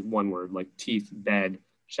 It's just like one word, like teeth, bed,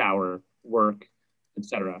 shower, work,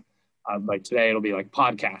 etc. Like today, it'll be like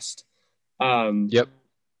podcast. Um, Yep.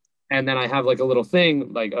 and then I have like a little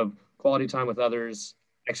thing like of quality time with others,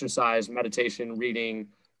 exercise, meditation, reading,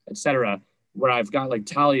 etc., where I've got like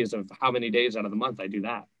tallies of how many days out of the month I do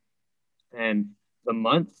that. And the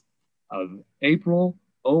month of April,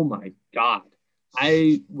 oh my God,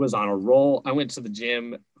 I was on a roll. I went to the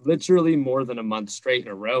gym literally more than a month straight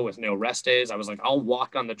in a row with no rest days. I was like, I'll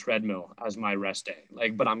walk on the treadmill as my rest day.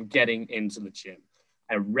 Like, but I'm getting into the gym.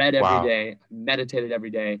 I read every Wow. day, meditated every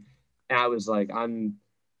day. And I was like,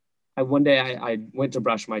 one day I went to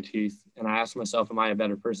brush my teeth and I asked myself, am I a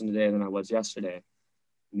better person today than I was yesterday?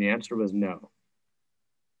 And the answer was no.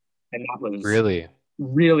 And that was Really?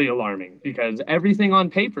 really alarming because everything on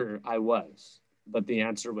paper I was, but the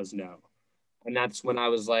answer was no. And that's when I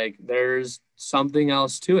was like, there's something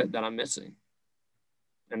else to it that I'm missing.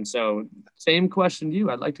 And so, same question to you.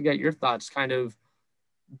 I'd like to get your thoughts. Kind of,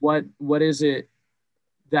 what is it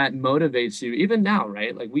that motivates you, even now,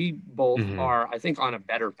 right? Like we both Hmm. are, I think, on a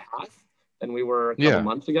better path than we were a couple Yeah.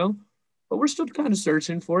 months ago, but we're still kind of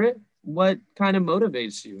searching for it. What kind of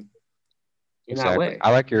motivates you in that Exactly. way?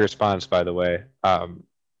 I like your response, by the way.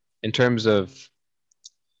 In terms of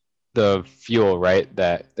the fuel, right,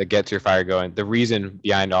 that gets your fire going, the reason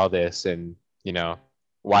behind all this, and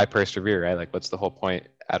why persevere, right? Like, what's the whole point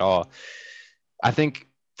at all? I think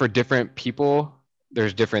for different people,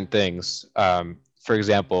 there's different things. For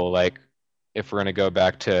example, like if we're gonna go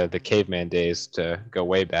back to the caveman days, to go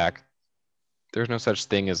way back, there's no such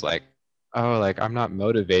thing as like, oh, like I'm not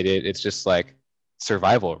motivated. It's just like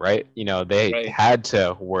survival, right? They Right. had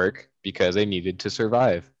to work because they needed to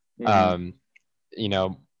survive. Mm-hmm. Um, you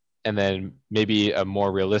know, and then maybe a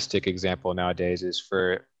more realistic example nowadays is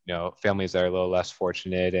for, families that are a little less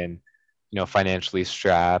fortunate and, financially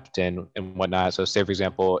strapped and whatnot. So say, for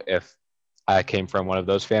example, if I came from one of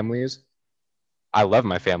those families, I love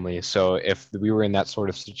my family. So if we were in that sort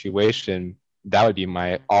of situation, that would be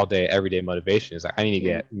my all day, everyday motivation is like, I need to Mm-hmm.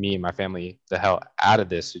 get me and my family the hell out of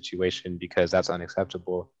this situation because that's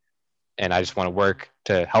unacceptable. And I just want to work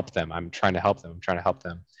to help them. I'm trying to help them. I'm trying to help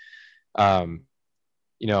them. Um,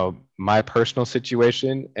 my personal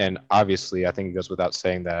situation, and obviously I think it goes without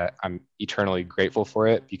saying that I'm eternally grateful for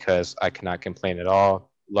it because I cannot complain at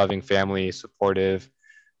all. Loving family, supportive,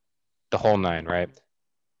 the whole nine, right?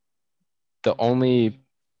 The only,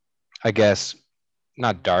 I guess,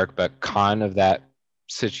 not dark, but con of that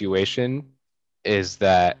situation is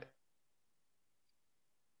that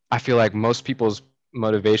I feel like most people's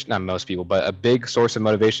motivation, not most people, but a big source of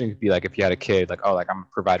motivation could be like if you had a kid, like, oh, like I'm gonna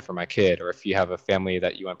provide for my kid, or if you have a family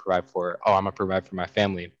that you want to provide for, oh, I'm gonna provide for my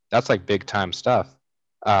family. That's like big time stuff.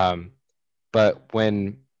 Um, but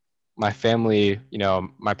when my family,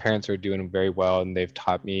 my parents are doing very well and they've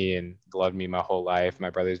taught me and loved me my whole life. My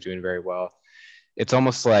brother's doing very well. It's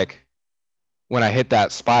almost like when I hit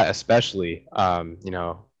that spot, especially,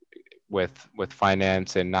 with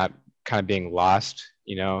finance and not kind of being lost,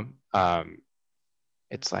 um,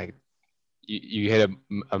 it's like you hit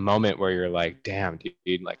a moment where you're like, damn,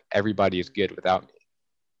 dude, like everybody is good without me.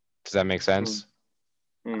 Does that make sense?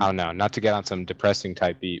 I Mm-hmm. don't know, not to get on some depressing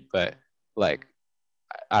type beat, but like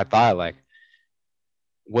I thought, like,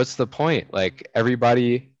 what's the point? Like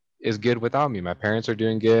everybody is good without me. My parents are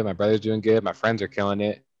doing good, my brother's doing good, my friends are killing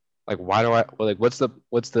it. Like, why do I, well, like, what's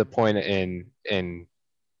the point in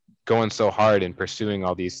going so hard and pursuing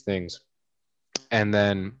all these things? And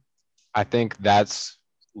then I think that's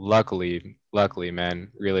luckily, man,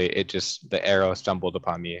 really, it just, the arrow stumbled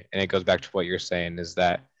upon me. And it goes back to what you're saying is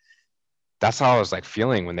that that's how I was like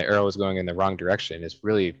feeling when the arrow was going in the wrong direction. It's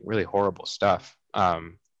really, really horrible stuff.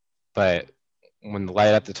 But when the light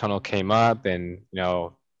at the tunnel came up, and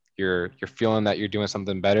you're feeling that you're doing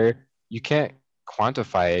something better, you can't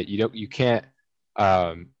quantify it. You can't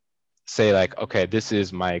um, say like, okay, this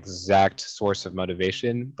is my exact source of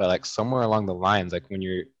motivation. But like somewhere along the lines, like when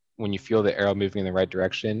you feel the arrow moving in the right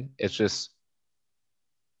direction, it's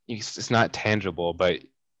not tangible, but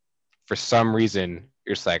for some reason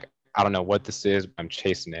you're just like, I don't know what this is, but I'm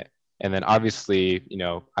chasing it. And then obviously,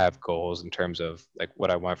 I have goals in terms of like what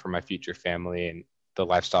I want for my future family and the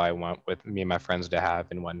lifestyle I want with me and my friends to have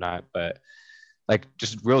and whatnot. But like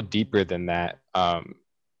just real deeper than that,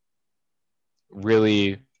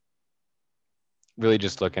 really, really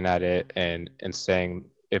just looking at it and saying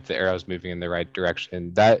if the arrow is moving in the right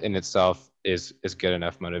direction, that in itself is good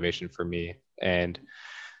enough motivation for me. And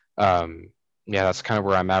yeah, that's kind of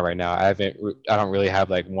where I'm at right now. I don't really have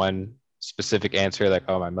like one specific answer, like,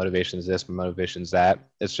 oh, my motivation is this, my motivation is that.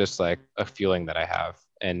 It's just like a feeling that I have.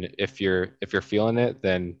 And if you're feeling it,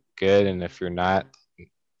 then good. And if you're not,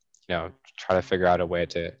 try to figure out a way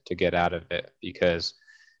to get out of it, because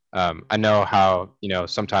I know how,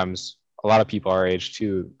 sometimes a lot of people our age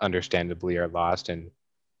too, understandably, are lost. And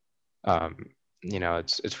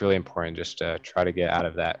it's really important just to try to get out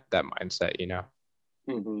of that mindset.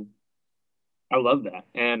 Mm-hmm. I love that.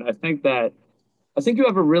 And I think you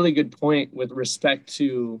have a really good point with respect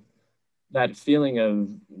to that feeling of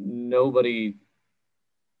nobody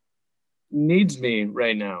needs me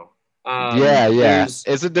right now. Yeah, yeah. There's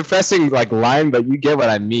It's a depressing like line, but you get what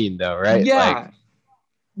I mean though, right? Like,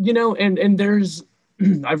 Yeah, and there's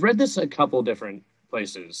I've read this a couple different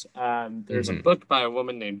places. There's a hmm, book by a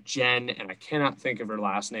woman named Jen, and I cannot think of her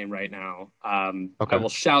last name right now. I okay. will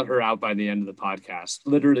shout her out by the end of the podcast.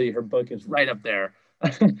 Literally, her book is right up there. I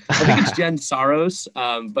think it's Jen Saros,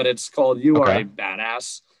 but it's called "You Are Okay. a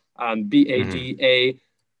Badass," Hmm. BADA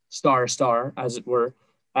star star, as it were.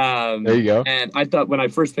 There you go. And I thought when I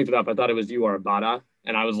first picked it up, I thought it was "You Are a Bada,"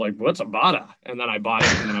 and I was like, "What's a Bada?" And then I bought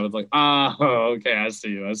it, and then I was like, "Oh, okay, I see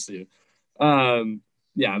you, I see you."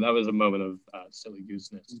 Yeah, that was a moment of silly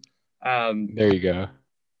gooseness. Um, There you go.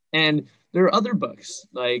 and there are other books,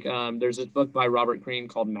 like there's this book by Robert Greene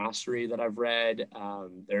called Mastery that I've read.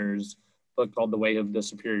 There's a book called The Way of the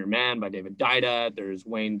Superior Man by David Dida. There's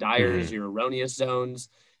Wayne Dyer's Hmm. Your Erroneous Zones.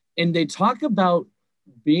 And they talk about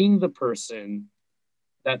being the person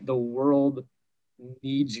that the world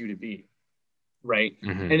needs you to be, right? Hmm.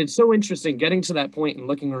 And it's so interesting getting to that point and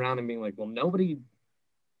looking around and being like, well, nobody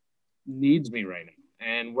needs me right now.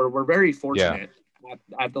 And we're very Yeah, fortunate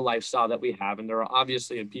at the lifestyle that we have. And there are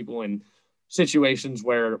obviously people in situations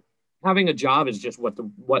where having a job is just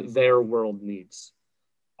what their world needs.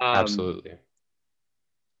 Um, absolutely.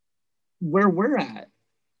 where we're at,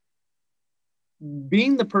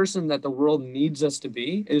 being the person that the world needs us to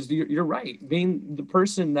be is you're right. Being the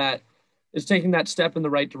person that is taking that step in the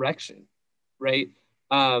right direction, right?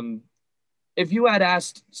 Um, if you had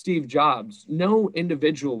asked Steve Jobs, no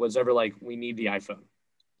individual was ever like, we need the iPhone.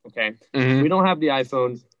 Okay. If Hmm. we don't have the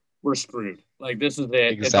iPhone, we're screwed. Like this is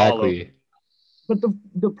it. It's all over. Exactly. But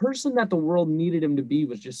the person that the world needed him to be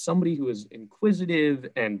was just somebody who was inquisitive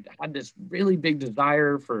and had this really big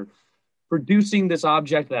desire for producing this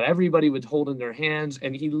object that everybody would hold in their hands.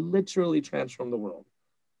 And he literally transformed the world.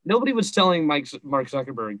 Nobody was telling Mark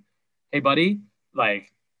Zuckerberg, hey, buddy,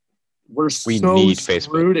 like, we're We so need Facebook.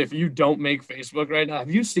 screwed if you don't make Facebook right now.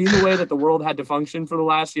 Have you seen the way that the world had to function for the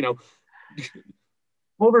last,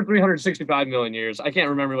 over 365 million years? I can't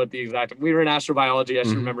remember what the exact. We were in astrobiology. I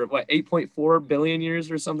should Hmm. remember what 8.4 billion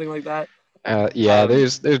years or something like that. Yeah, Um,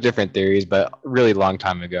 there's different theories, but really long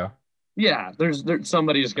time ago. yeah, there's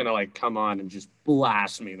somebody's gonna like come on and just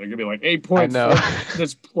blast me. They're gonna be like I know. 8.4.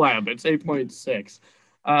 This pleb, it's 8.6.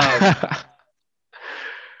 Um,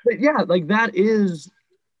 but yeah, like that is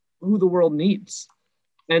who the world needs.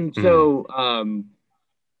 And Hmm. so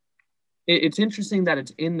it's interesting that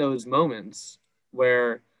it's in those moments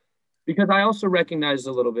where, because I also recognized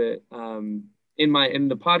a little bit in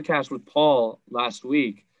the podcast with Paul last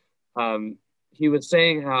week, he was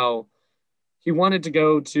saying how he wanted to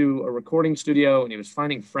go to a recording studio and he was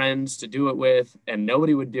finding friends to do it with, and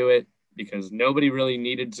nobody would do it because nobody really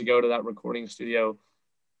needed to go to that recording studio.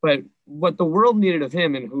 But what the world needed of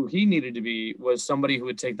him and who he needed to be was somebody who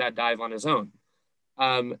would take that dive on his own.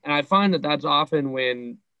 And I find that that's often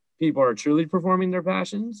when people are truly performing their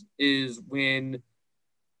passions is when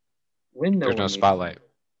no There's no one needs them. spotlight.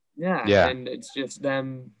 Yeah, Yeah. and it's just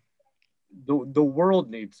them. The world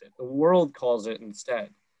needs it. The world calls it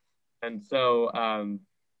instead. And so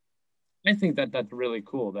I think that that's really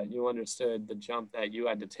cool that you understood the jump that you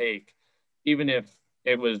had to take even if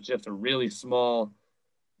it was just a really small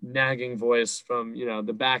nagging voice from,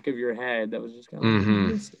 the back of your head that was just kind of like, hey, Mm-hmm.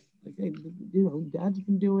 listen, like, hey, dad's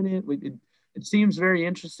been doing it. It seems very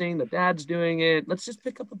interesting that dad's doing it. Let's just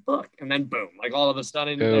pick up a book. And then boom, like all of a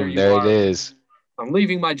sudden, there Boom, you there it are. is. I'm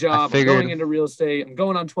leaving my I job. I'm going figured. into real estate. I'm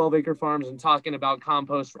going on 12-acre farms and talking about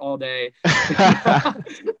compost all day.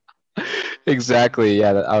 Exactly.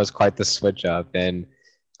 Yeah, I was quite the switch up. And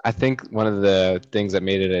I think one of the things that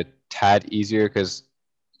made it a tad easier, because,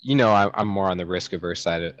 I'm more on the risk averse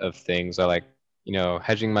side of things. I like,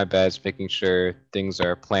 hedging my bets, making sure things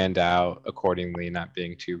are planned out accordingly, not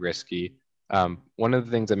being too risky. One of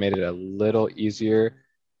the things that made it a little easier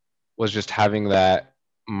was just having that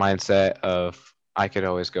mindset of I could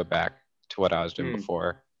always go back to what I was doing Mm,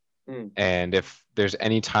 before. mm, And if there's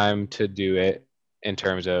any time to do it in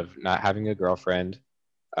terms of not having a girlfriend,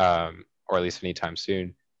 or at least anytime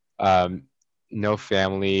soon, um, no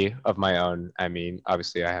family of my own. I mean,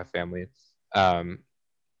 obviously, I have family. Um,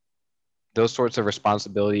 those sorts of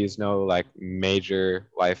responsibilities, no like major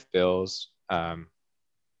life bills.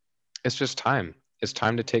 It's just time. It's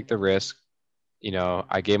time to take the risk.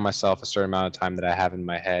 I gave myself a certain amount of time that I have in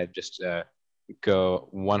my head just to go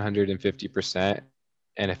 150%.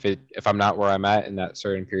 And if I'm not where I'm at in that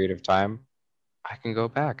certain period of time, I can go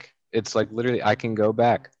back. It's like literally I can go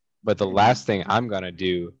back. But the last thing I'm gonna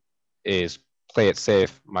do is play it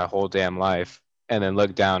safe my whole damn life and then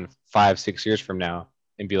look down 5, 6 years from now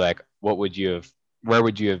and be like, where would you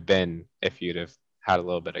have been if you'd have had a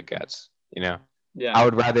little bit of guts? yeah. I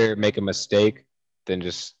would rather make a mistake than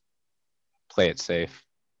just play it safe.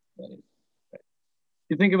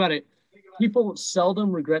 You think about it, people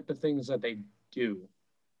seldom regret the things that they do.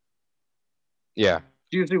 Yeah,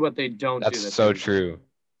 It's usually what they don't that's do that they so regret, true. you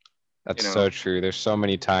That's know? so true. There's so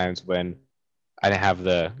many times when I didn't have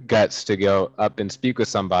the guts to go up and speak with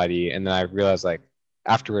somebody, and then I realized like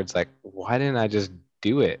afterwards, like why didn't I just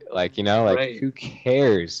do it? Like like Right. who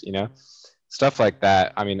cares? Stuff like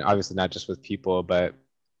that. I mean, obviously not just with people, but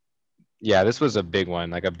yeah, this was a big one,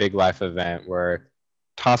 like a big life event where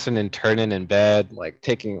tossing and turning in bed, like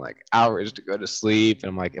taking like hours to go to sleep, and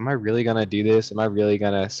I'm like, am I really gonna do this? Am I really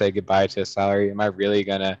gonna say goodbye to a salary? Am I really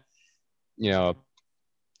gonna, you know,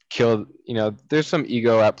 kill, there's some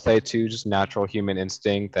ego at play too, just natural human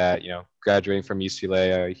instinct that, graduating from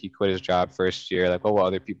UCLA, he quit his job first year, like, what will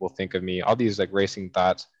other people think of me? All these like racing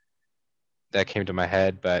thoughts that came to my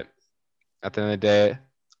head. But at the end of the day,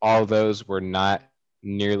 all of those were not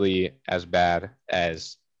nearly as bad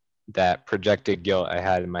as that projected guilt I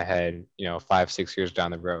had in my head, 5, 6 years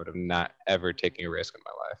down the road of not ever taking a risk in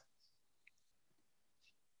my life.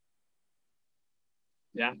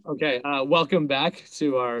 Yeah. Okay. Welcome back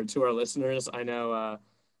to our listeners. I know.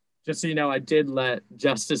 Just so you know, I did let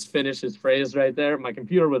Justice finish his phrase right there. My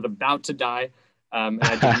computer was about to die, and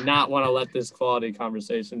I did not want to let this quality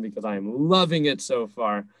conversation because I am loving it so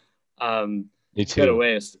far. Um, Me go to too.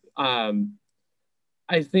 waste.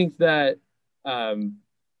 I think that um,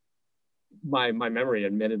 my memory,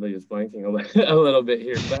 admittedly, is blanking a little bit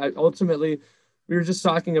here, but ultimately, we were just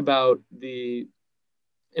talking about the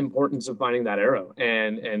importance of finding that arrow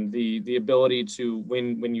and the ability to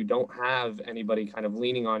when you don't have anybody kind of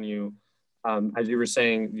leaning on you, as you were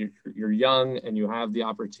saying, you're young and you have the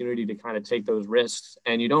opportunity to kind of take those risks,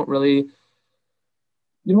 and you don't want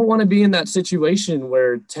to be in that situation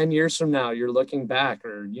where 10 years from now you're looking back,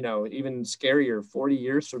 or even scarier, 40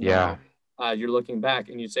 years from Yeah. now, you're looking back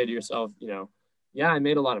and you say to yourself, yeah, I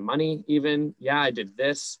made a lot of money, even, yeah, I did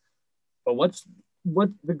this, but what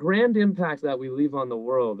the grand impact that we leave on the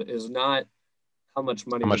world is not how much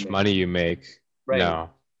money How we much make, money you make? right?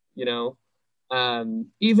 No. You know,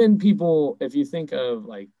 even people, if you think of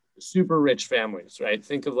like super rich families, right?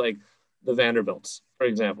 Think of like the Vanderbilts, for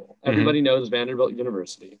example. Mm-hmm. Everybody knows Vanderbilt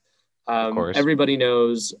University. Of course. Everybody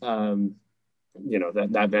knows,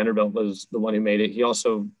 that Vanderbilt was the one who made it. He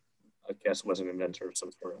also, I guess, was an inventor of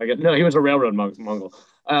some sort. I guess, no, he was a railroad mogul.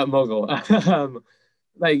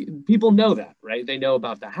 Like people know that, right? They know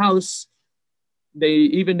about the house. They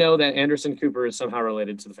even know that Anderson Cooper is somehow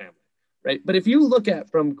related to the family, right? But if you look at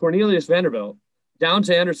from Cornelius Vanderbilt down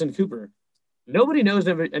to Anderson Cooper, nobody knows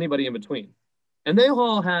anybody in between. And they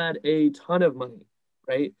all had a ton of money,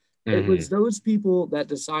 right? It was Mm-hmm. those people that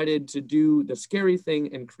decided to do the scary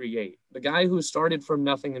thing and create. The guy who started from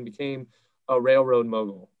nothing and became a railroad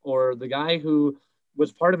mogul, or the guy who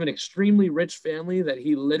was part of an extremely rich family that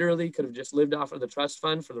he literally could have just lived off of the trust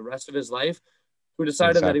fund for the rest of his life, who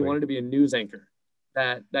decided that he Exactly. wanted to be a news anchor,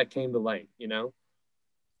 that came to light. And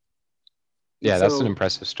Yeah, that's an so,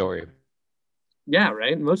 impressive story. yeah,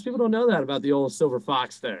 right. Most people don't know that about the old silver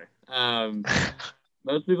fox there.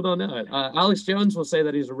 Most people don't know it. Alex Jones will say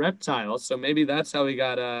that he's a reptile, so maybe that's how he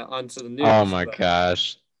got onto the Oh news. my But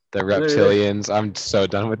gosh. The there it is. reptilians. I'm so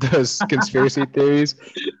done with those conspiracy theories.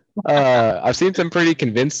 I've seen some pretty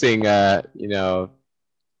convincing, YouTube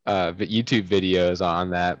videos on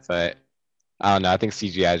that, but I don't know. I think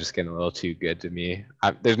CGI is just getting a little too good to me.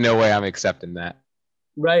 There's no way I'm accepting that.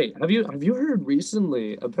 Right. Have you heard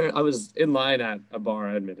recently? Apparently, I was in line at a bar,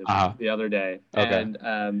 admittedly, Uh-huh. the other day, Okay.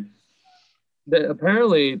 and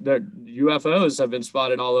apparently the UFOs have been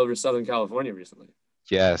spotted all over Southern California recently.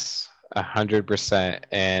 Yes, 100%.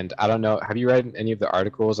 And I don't know, have you read any of the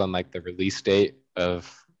articles on like the release date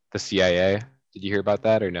of the CIA? Did you hear about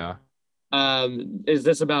that or no? Is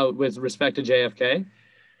this about with respect to JFK?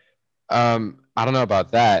 I don't know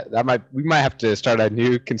about that. We might have to start a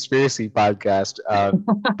new conspiracy podcast.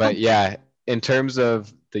 But yeah, in terms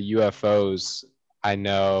of the UFOs, I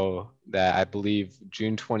know that I believe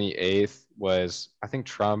June 28th was, I think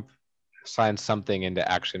Trump signed something into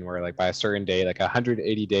action where like by a certain day, like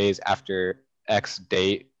 180 days after X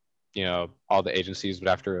date, all the agencies would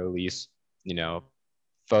have to release, you know,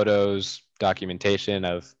 photos, documentation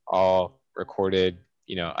of all recorded,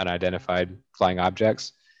 unidentified flying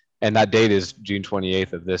objects. And that date is June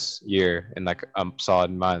 28th of this year in like a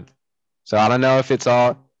solid month. So I don't know if it's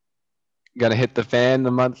all gonna hit the fan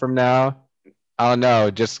a month from now. I don't know.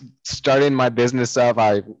 Just starting my business up,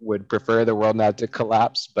 I would prefer the world not to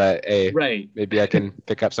collapse, but hey, Right. maybe I can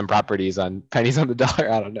pick up some properties on pennies on the dollar.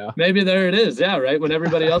 I don't know. Maybe there it is. Yeah, right. When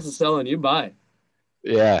everybody else is selling, you buy.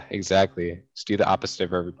 Yeah, exactly. Just do the opposite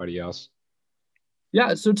of everybody else.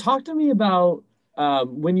 Yeah. So talk to me about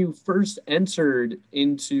when you first entered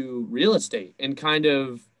into real estate and kind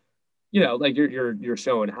of, like you're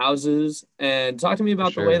showing houses, and talk to me For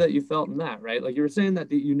about the way sure. that you felt in that, right? Like you were saying that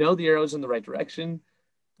the arrow's in the right direction.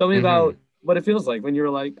 Tell me Mm-hmm. about what it feels like when you're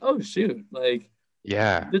like, oh shoot, like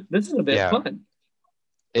Yeah. this is a bit Yeah. fun.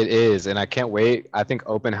 It is, and I can't wait. I think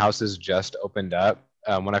open houses just opened up.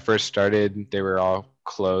 When I first started, they were all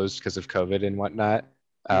closed because of COVID and whatnot.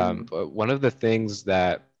 Mhm. But one of the things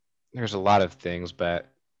that there's a lot of things, but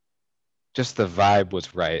just the vibe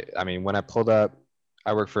was right. I mean, when I pulled up,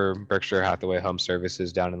 I work for Berkshire Hathaway Home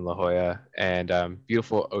Services down in La Jolla, and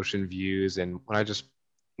beautiful ocean views. And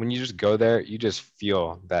when you just go there, you just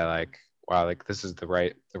feel that like, wow, like this is the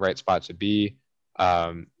right spot to be.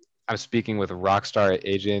 Um, I'm speaking with rock star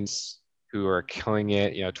agents who are killing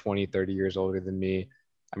it, 20, 30 years older than me.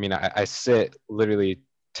 I mean, I sit literally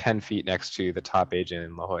 10 feet next to the top agent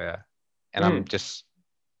in La Jolla, and I'm Mm. just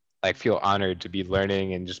like feel honored to be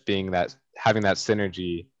learning and just being that having that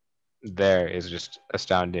synergy there is just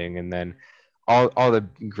astounding. And then all the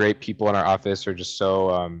great people in our office are just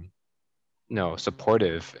so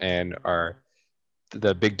supportive, and are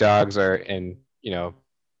the big dogs are, and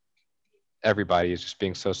everybody is just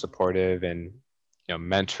being so supportive and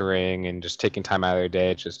mentoring and just taking time out of their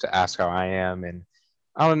day just to ask how I am. And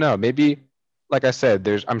I don't know, maybe like I said,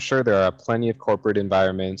 I'm sure there are plenty of corporate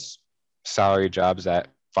environments, salary jobs that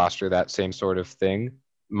foster that same sort of thing.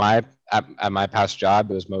 At my past job,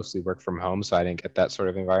 it was mostly work from home, so I didn't get that sort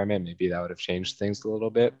of environment. Maybe that would have changed things a little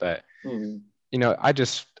bit, but Mhm. I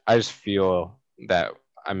just feel that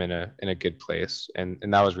I'm in a good place, and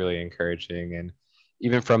that was really encouraging. And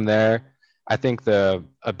even from there, I think the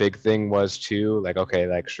a big thing was too, like, okay,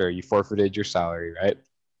 like sure, you forfeited your salary, right?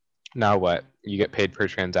 Now what? You get paid per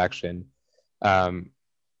transaction. Um,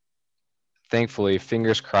 Thankfully,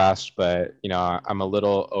 fingers crossed, but I'm a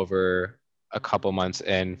little over a couple months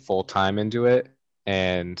in full time into it,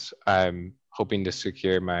 and I'm hoping to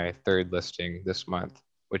secure my third listing this month,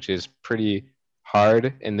 which is pretty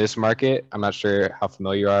hard in this market. I'm not sure how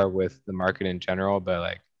familiar you are with the market in general, but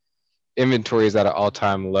like inventory is at an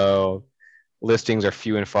all-time low. Listings are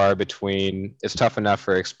few and far between. It's tough enough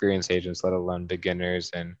for experienced agents, let alone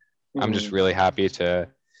beginners. And I'm just Mhm. really happy to.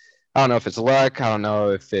 I don't know if it's luck. I don't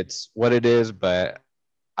know if it's what it is, but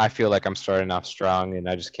I feel like I'm starting off strong, and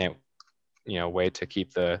I just can't, wait to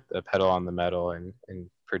keep the pedal on the metal and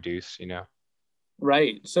produce.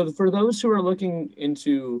 Right. So for those who are looking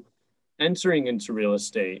into entering into real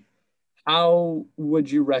estate, how would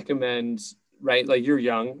you recommend, right? Like you're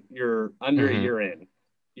young, you're under a Mm-hmm. year in,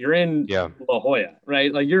 you're in Yeah, La Jolla,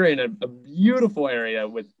 right? Like you're in a beautiful area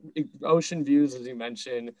with ocean views, as you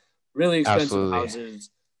mentioned, really expensive absolutely. houses.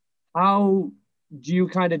 How do you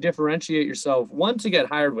kind of differentiate yourself? One, to get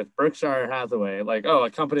hired with Berkshire Hathaway, like, oh, a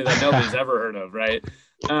company that nobody's ever heard of, right?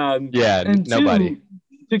 Yeah, And nobody.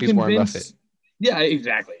 two, to Who's Warren Buffett? convince, yeah,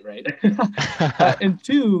 exactly, right. And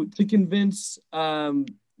two, to convince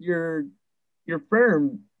your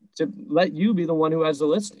firm to let you be the one who has the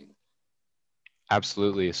listing.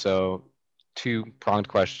 Absolutely. So two-pronged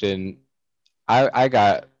question.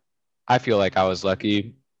 I feel like I was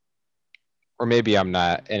lucky, or maybe I'm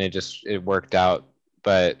not, and it worked out.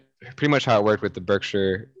 But pretty much how it worked with the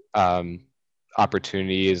Berkshire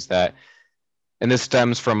opportunity is that, and this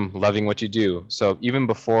stems from loving what you do. So even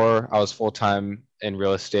before I was full time in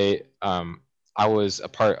real estate, I was a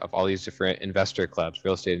part of all these different investor clubs,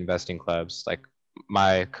 real estate investing clubs. Like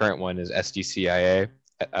my current one is SDCIA,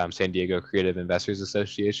 San Diego Creative Investors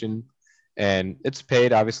Association, and it's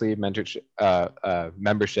paid, obviously, mentorship,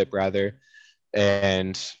 membership rather,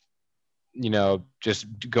 and just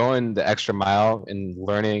going the extra mile and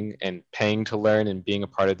learning and paying to learn and being a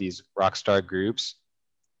part of these rock star groups.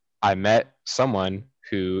 I met someone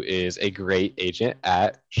who is a great agent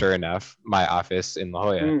at, sure enough, my office in La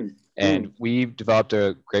Jolla. Mm, And mm, we've developed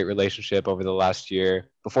a great relationship over the last year.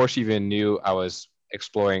 Before she even knew I was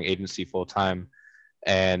exploring agency full time,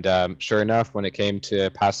 and sure enough, when it came to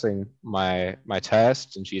passing my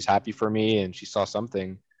test, and she's happy for me, and she saw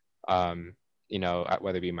something, um,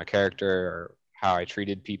 whether it be my character or how I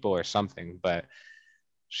treated people or something, but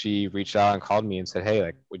she reached out and called me and said, "Hey,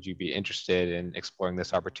 like, would you be interested in exploring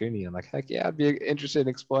this opportunity?" I'm like, "Heck yeah, I'd be interested in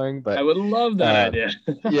exploring." I But would love that idea.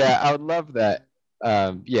 yeah, I would love that.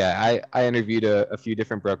 Yeah, I interviewed a few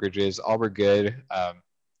different brokerages. All were good.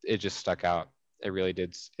 It just stuck out. It really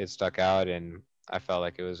did. It stuck out, and I felt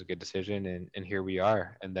like it was a good decision. And here we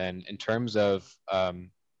are. And then in terms of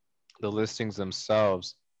the listings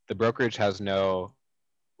themselves, the brokerage has no,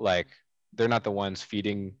 like, they're not the ones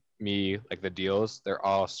feeding me like the deals. They're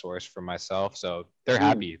all sourced from myself. So they're Mm,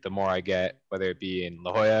 happy the more I get, whether it be in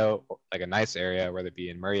La Jolla, like a nice area, whether it be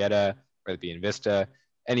in Murrieta, whether it be in Vista,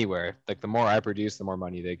 anywhere. Like the more I produce, the more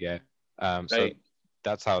money they get. So right.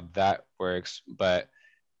 that's how that works. But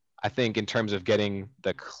I think in terms of getting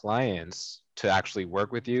the clients to actually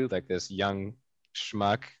work with you, like this young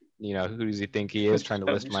schmuck, who does he think he is trying to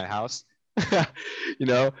list my house? you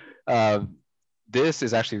know, um, this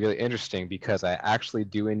is actually really interesting because I actually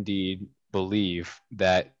do indeed believe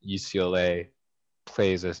that UCLA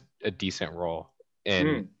plays a decent role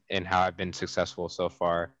in Mm, how I've been successful so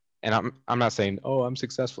far. And I'm not saying, oh, I'm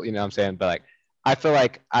successful, what I'm saying, but like I feel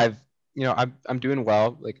like I'm doing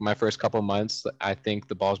well. Like my first couple of months, I think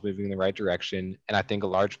the ball's moving in the right direction, and I think a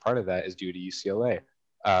large part of that is due to UCLA.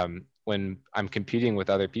 When I'm competing with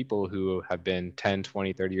other people who have been 10,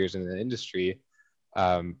 20, 30 years in the industry,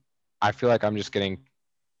 um, I feel like I'm just getting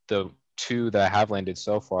the two that I have landed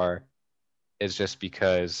so far is just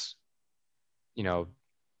because, you know,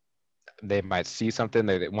 they might see something,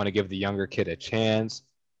 they want to give the younger kid a chance.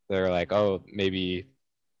 They're like, oh, maybe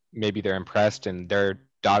they're impressed and their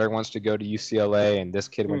daughter wants to go to UCLA and this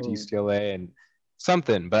kid went to mm, UCLA and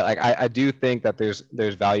something. But like I do think that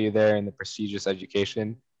there's value there in the prestigious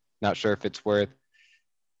education. Not sure if it's worth,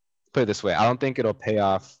 put it this way, I don't think it'll pay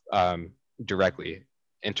off directly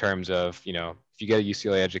in terms of, if you get a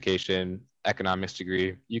UCLA education, economics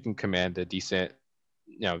degree, you can command a decent,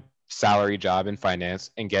 salary job in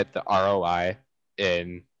finance and get the ROI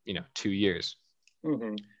in, 2 years.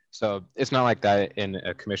 mm, So it's not like that in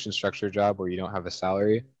a commission structure job where you don't have a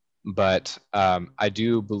salary, but I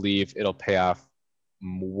do believe it'll pay off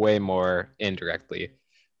way more indirectly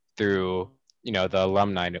through, the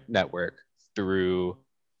alumni network, through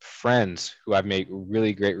friends who I've made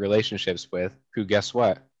really great relationships with, who, guess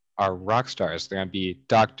what, are rock stars. They're gonna be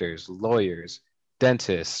doctors, lawyers,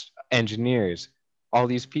 dentists, engineers. All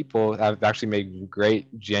these people I've actually made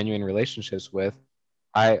great, genuine relationships with.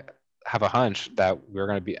 I have a hunch that we're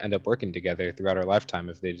going to end up working together throughout our lifetime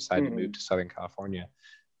if they decide to move mm, to Southern California.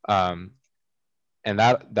 Um, and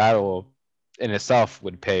that'll in itself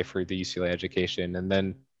would pay for the UCLA education. And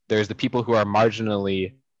then there's the people who are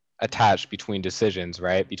marginally attached between decisions,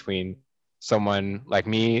 right? Between someone like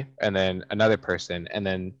me and then another person. And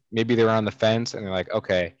then maybe they're on the fence and they're like,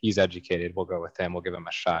 okay, he's educated. We'll go with him. We'll give him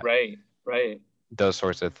a shot. right, right. Those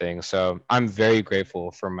sorts of things. So I'm very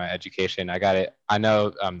grateful for my education. I got it. I know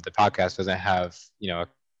the podcast doesn't have,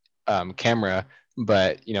 camera,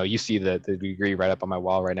 but you see the degree right up on my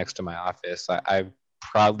wall right next to my office. I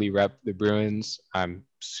proudly rep the Bruins. I'm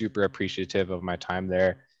super appreciative of my time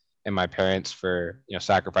there and my parents for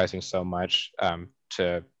sacrificing so much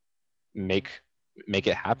to make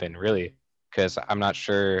it happen, really, because I'm not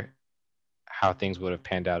sure how things would have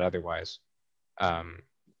panned out otherwise. um,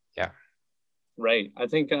 yeah. Right. I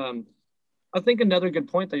think another good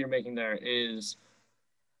point that you're making there is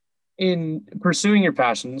in pursuing your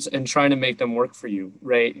passions and trying to make them work for you,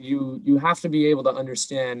 right? You have to be able to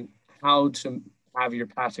understand how to have your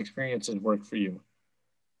past experiences work for you.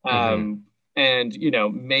 Mm-hmm. Um, and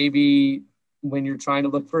maybe when you're trying to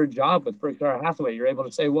look for a job with Berkshire Hathaway, you're able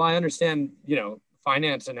to say, well, I understand,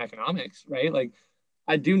 finance and economics, right? Like,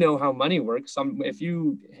 I do know how money works. If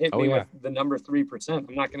you hit Oh me with yeah. the number 3%,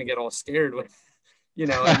 I'm not going to get all scared with,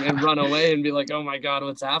 and run away and be like, oh my God,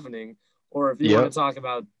 what's happening? Or if you want to Yep. talk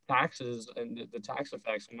about taxes and the tax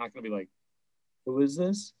effects, I'm not going to be like, who is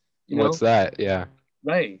this? You What's know, that? Yeah.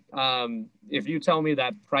 right. If you tell me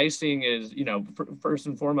that pricing is, first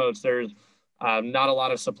and foremost, there's not a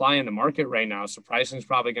lot of supply in the market right now. So pricing is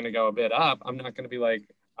probably going to go a bit up. I'm not going to be like,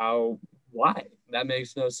 oh, why? That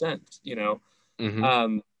makes no sense. Mm-hmm.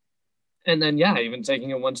 Um, and then, yeah, even taking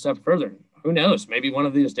it one step further, who knows? Maybe one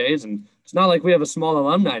of these days, and it's not like we have a small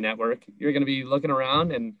alumni network. You're going to be looking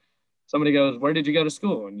around and somebody goes, where did you go to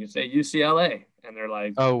school? And you say UCLA. And they're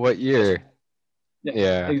like, Oh, what just year? yeah,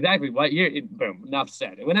 Yeah. exactly. What year? Boom. Enough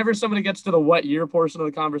said. Whenever somebody gets to the what year portion of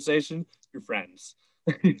the conversation, you're friends.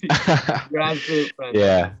 You're absolute friends at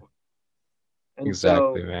Yeah, that point. And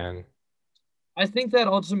exactly, so man. I think that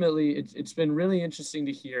ultimately it's been really interesting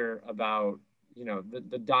to hear about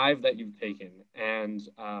the dive that you've taken, and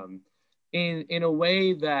in a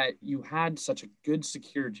way that you had such a good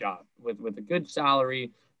secure job with a good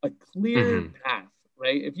salary, a clear Hmm. path,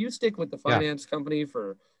 right? If you stick with the Yeah, finance company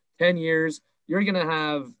for 10 years, you're gonna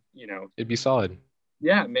have it'd be solid.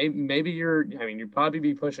 yeah, maybe you'd probably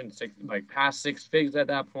be pushing like past six figs at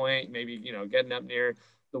that point, maybe, getting up near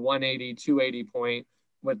the 180, 280 point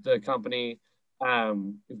with the company.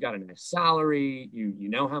 You've got a nice salary, you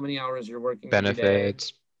know how many hours you're working every day,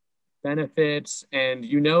 Benefits. benefits, and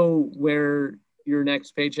you know where your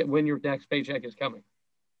next paycheck when your next paycheck is coming.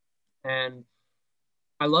 And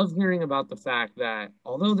I love hearing about the fact that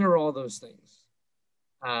although there are all those things,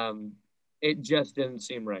 um, it just didn't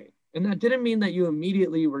seem right. And that didn't mean that you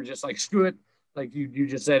immediately were just like, screw it. Like you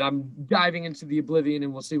just said, I'm diving into the oblivion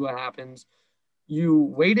and we'll see what happens. You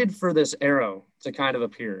waited for this arrow to kind of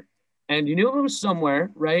appear. And you knew it was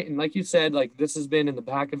somewhere, right? And like you said, like this has been in the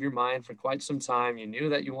back of your mind for quite some time. You knew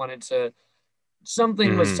that you wanted to,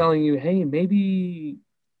 something was Hmm. telling you, hey, maybe,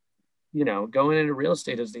 going into real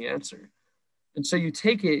estate is the answer. And so you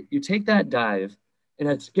take that dive. And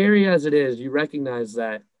as scary as it is, you recognize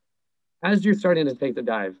that as you're starting to take the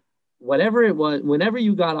dive, whatever it was, whenever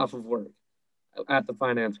you got off of work at the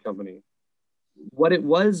finance company, what it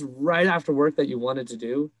was right after work that you wanted to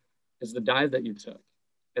do is the dive that you took.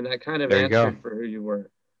 And that kind of There you go. answered for who you were.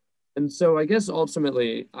 And so I guess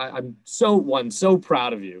ultimately, I'm so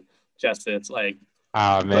proud of you, Justice. Oh Like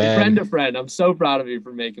friend man. to friend, I'm so proud of you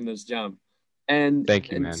for making this jump. And Thank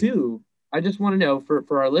you, and man. two, I just want to know for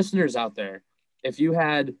our listeners out there, if you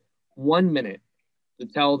had 1 minute to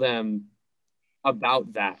tell them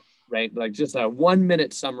about that, right? Like just a 1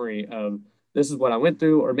 minute summary of this is what I went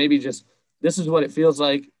through, or maybe just this is what it feels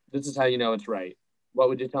like. This is how you know it's right. What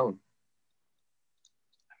would you tell them?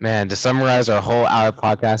 Man, to summarize our whole hour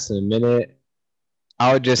podcast in a minute,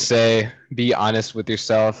 I would just say be honest with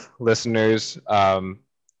yourself, listeners.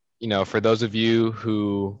 For those of you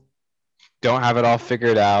who don't have it all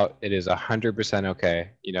figured out, it is 100% okay.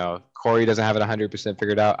 Corey doesn't have it 100%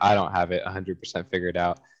 figured out. I don't have it 100% figured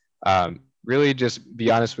out. Really just be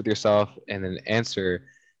honest with yourself and then answer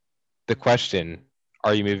the question,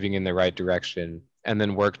 are you moving in the right direction? And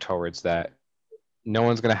then work towards that. No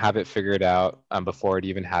one's going to have it figured out before it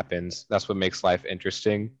even happens. That's what makes life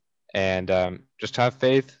interesting. And just have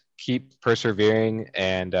faith, keep persevering,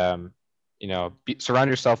 and surround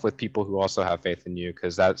yourself with people who also have faith in you,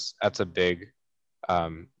 because that's a big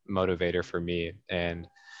motivator for me. And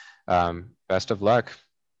best of luck.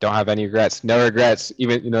 Don't have any regrets. No regrets.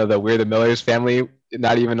 Even the We're the Millers family.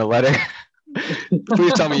 Not even a letter.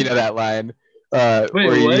 Please tell me you know that line. Wait,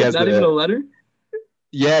 Where he what? has Not even a the letter?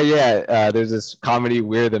 yeah, yeah. There's this comedy,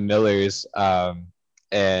 We're the Millers,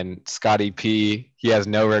 and Scotty P. He has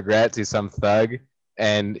no regrets. He's some thug,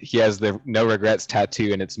 and he has the no regrets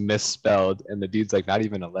tattoo, and it's misspelled. And the dude's like, not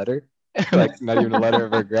even a letter, like not even a letter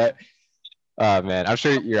of regret. Oh man, I'm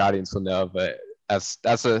sure your audience will know, but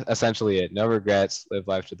essentially it. No regrets. Live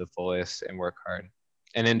life to the fullest and work hard,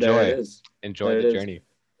 and There it enjoy is. enjoy There it the is. journey.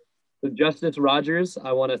 So, Justice Rodgers,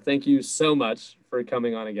 I want to thank you so much for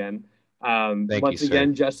coming on again. Thank you, Once sir.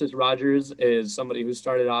 again, Justice Rodgers is somebody who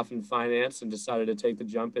started off in finance and decided to take the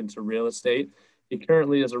jump into real estate. He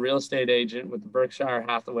currently is a real estate agent with the Berkshire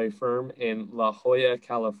Hathaway firm in La Jolla,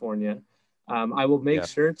 California. I will make Yeah,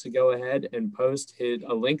 sure to go ahead and post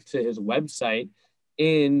a link to his website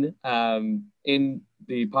in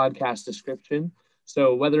the podcast description.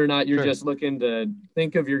 So whether or not you're sure. just looking to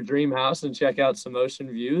think of your dream house and check out some ocean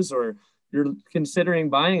views, or you're considering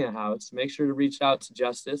buying a house, make sure to reach out to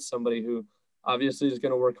Justice, somebody who obviously is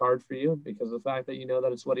going to work hard for you because of the fact that you know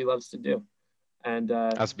that it's what he loves to do. And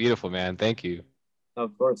That's beautiful, man. Thank you.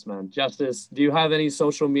 of course, man. Justice, do you have any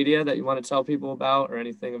social media that you want to tell people about or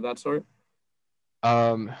anything of that sort?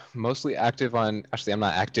 Mostly active on, actually, I'm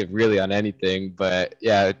not active really on anything, but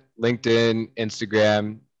yeah, LinkedIn,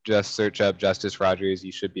 Instagram, just search up Justice Rodgers.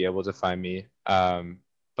 You should be able to find me.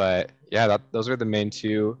 But yeah, those are the main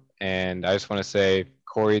two. And I just want to say,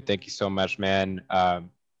 Corey, thank you so much, man.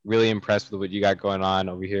 Really impressed with what you got going on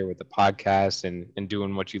over here with the podcast and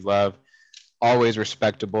doing what you love. Always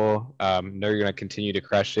respectable. Know you're going to continue to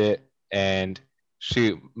crush it. And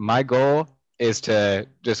shoot, my goal is to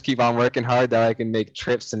just keep on working hard that I can make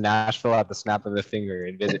trips to Nashville at the snap of a finger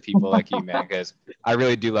and visit people like you, man. Because I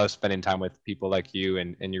really do love spending time with people like you,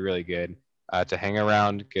 and you're really good to hang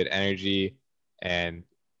around, good energy, and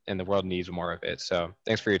the world needs more of it. So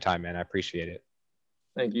thanks for your time, man. I appreciate it.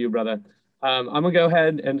 Thank you, brother. I'm gonna go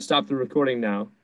ahead and stop the recording now.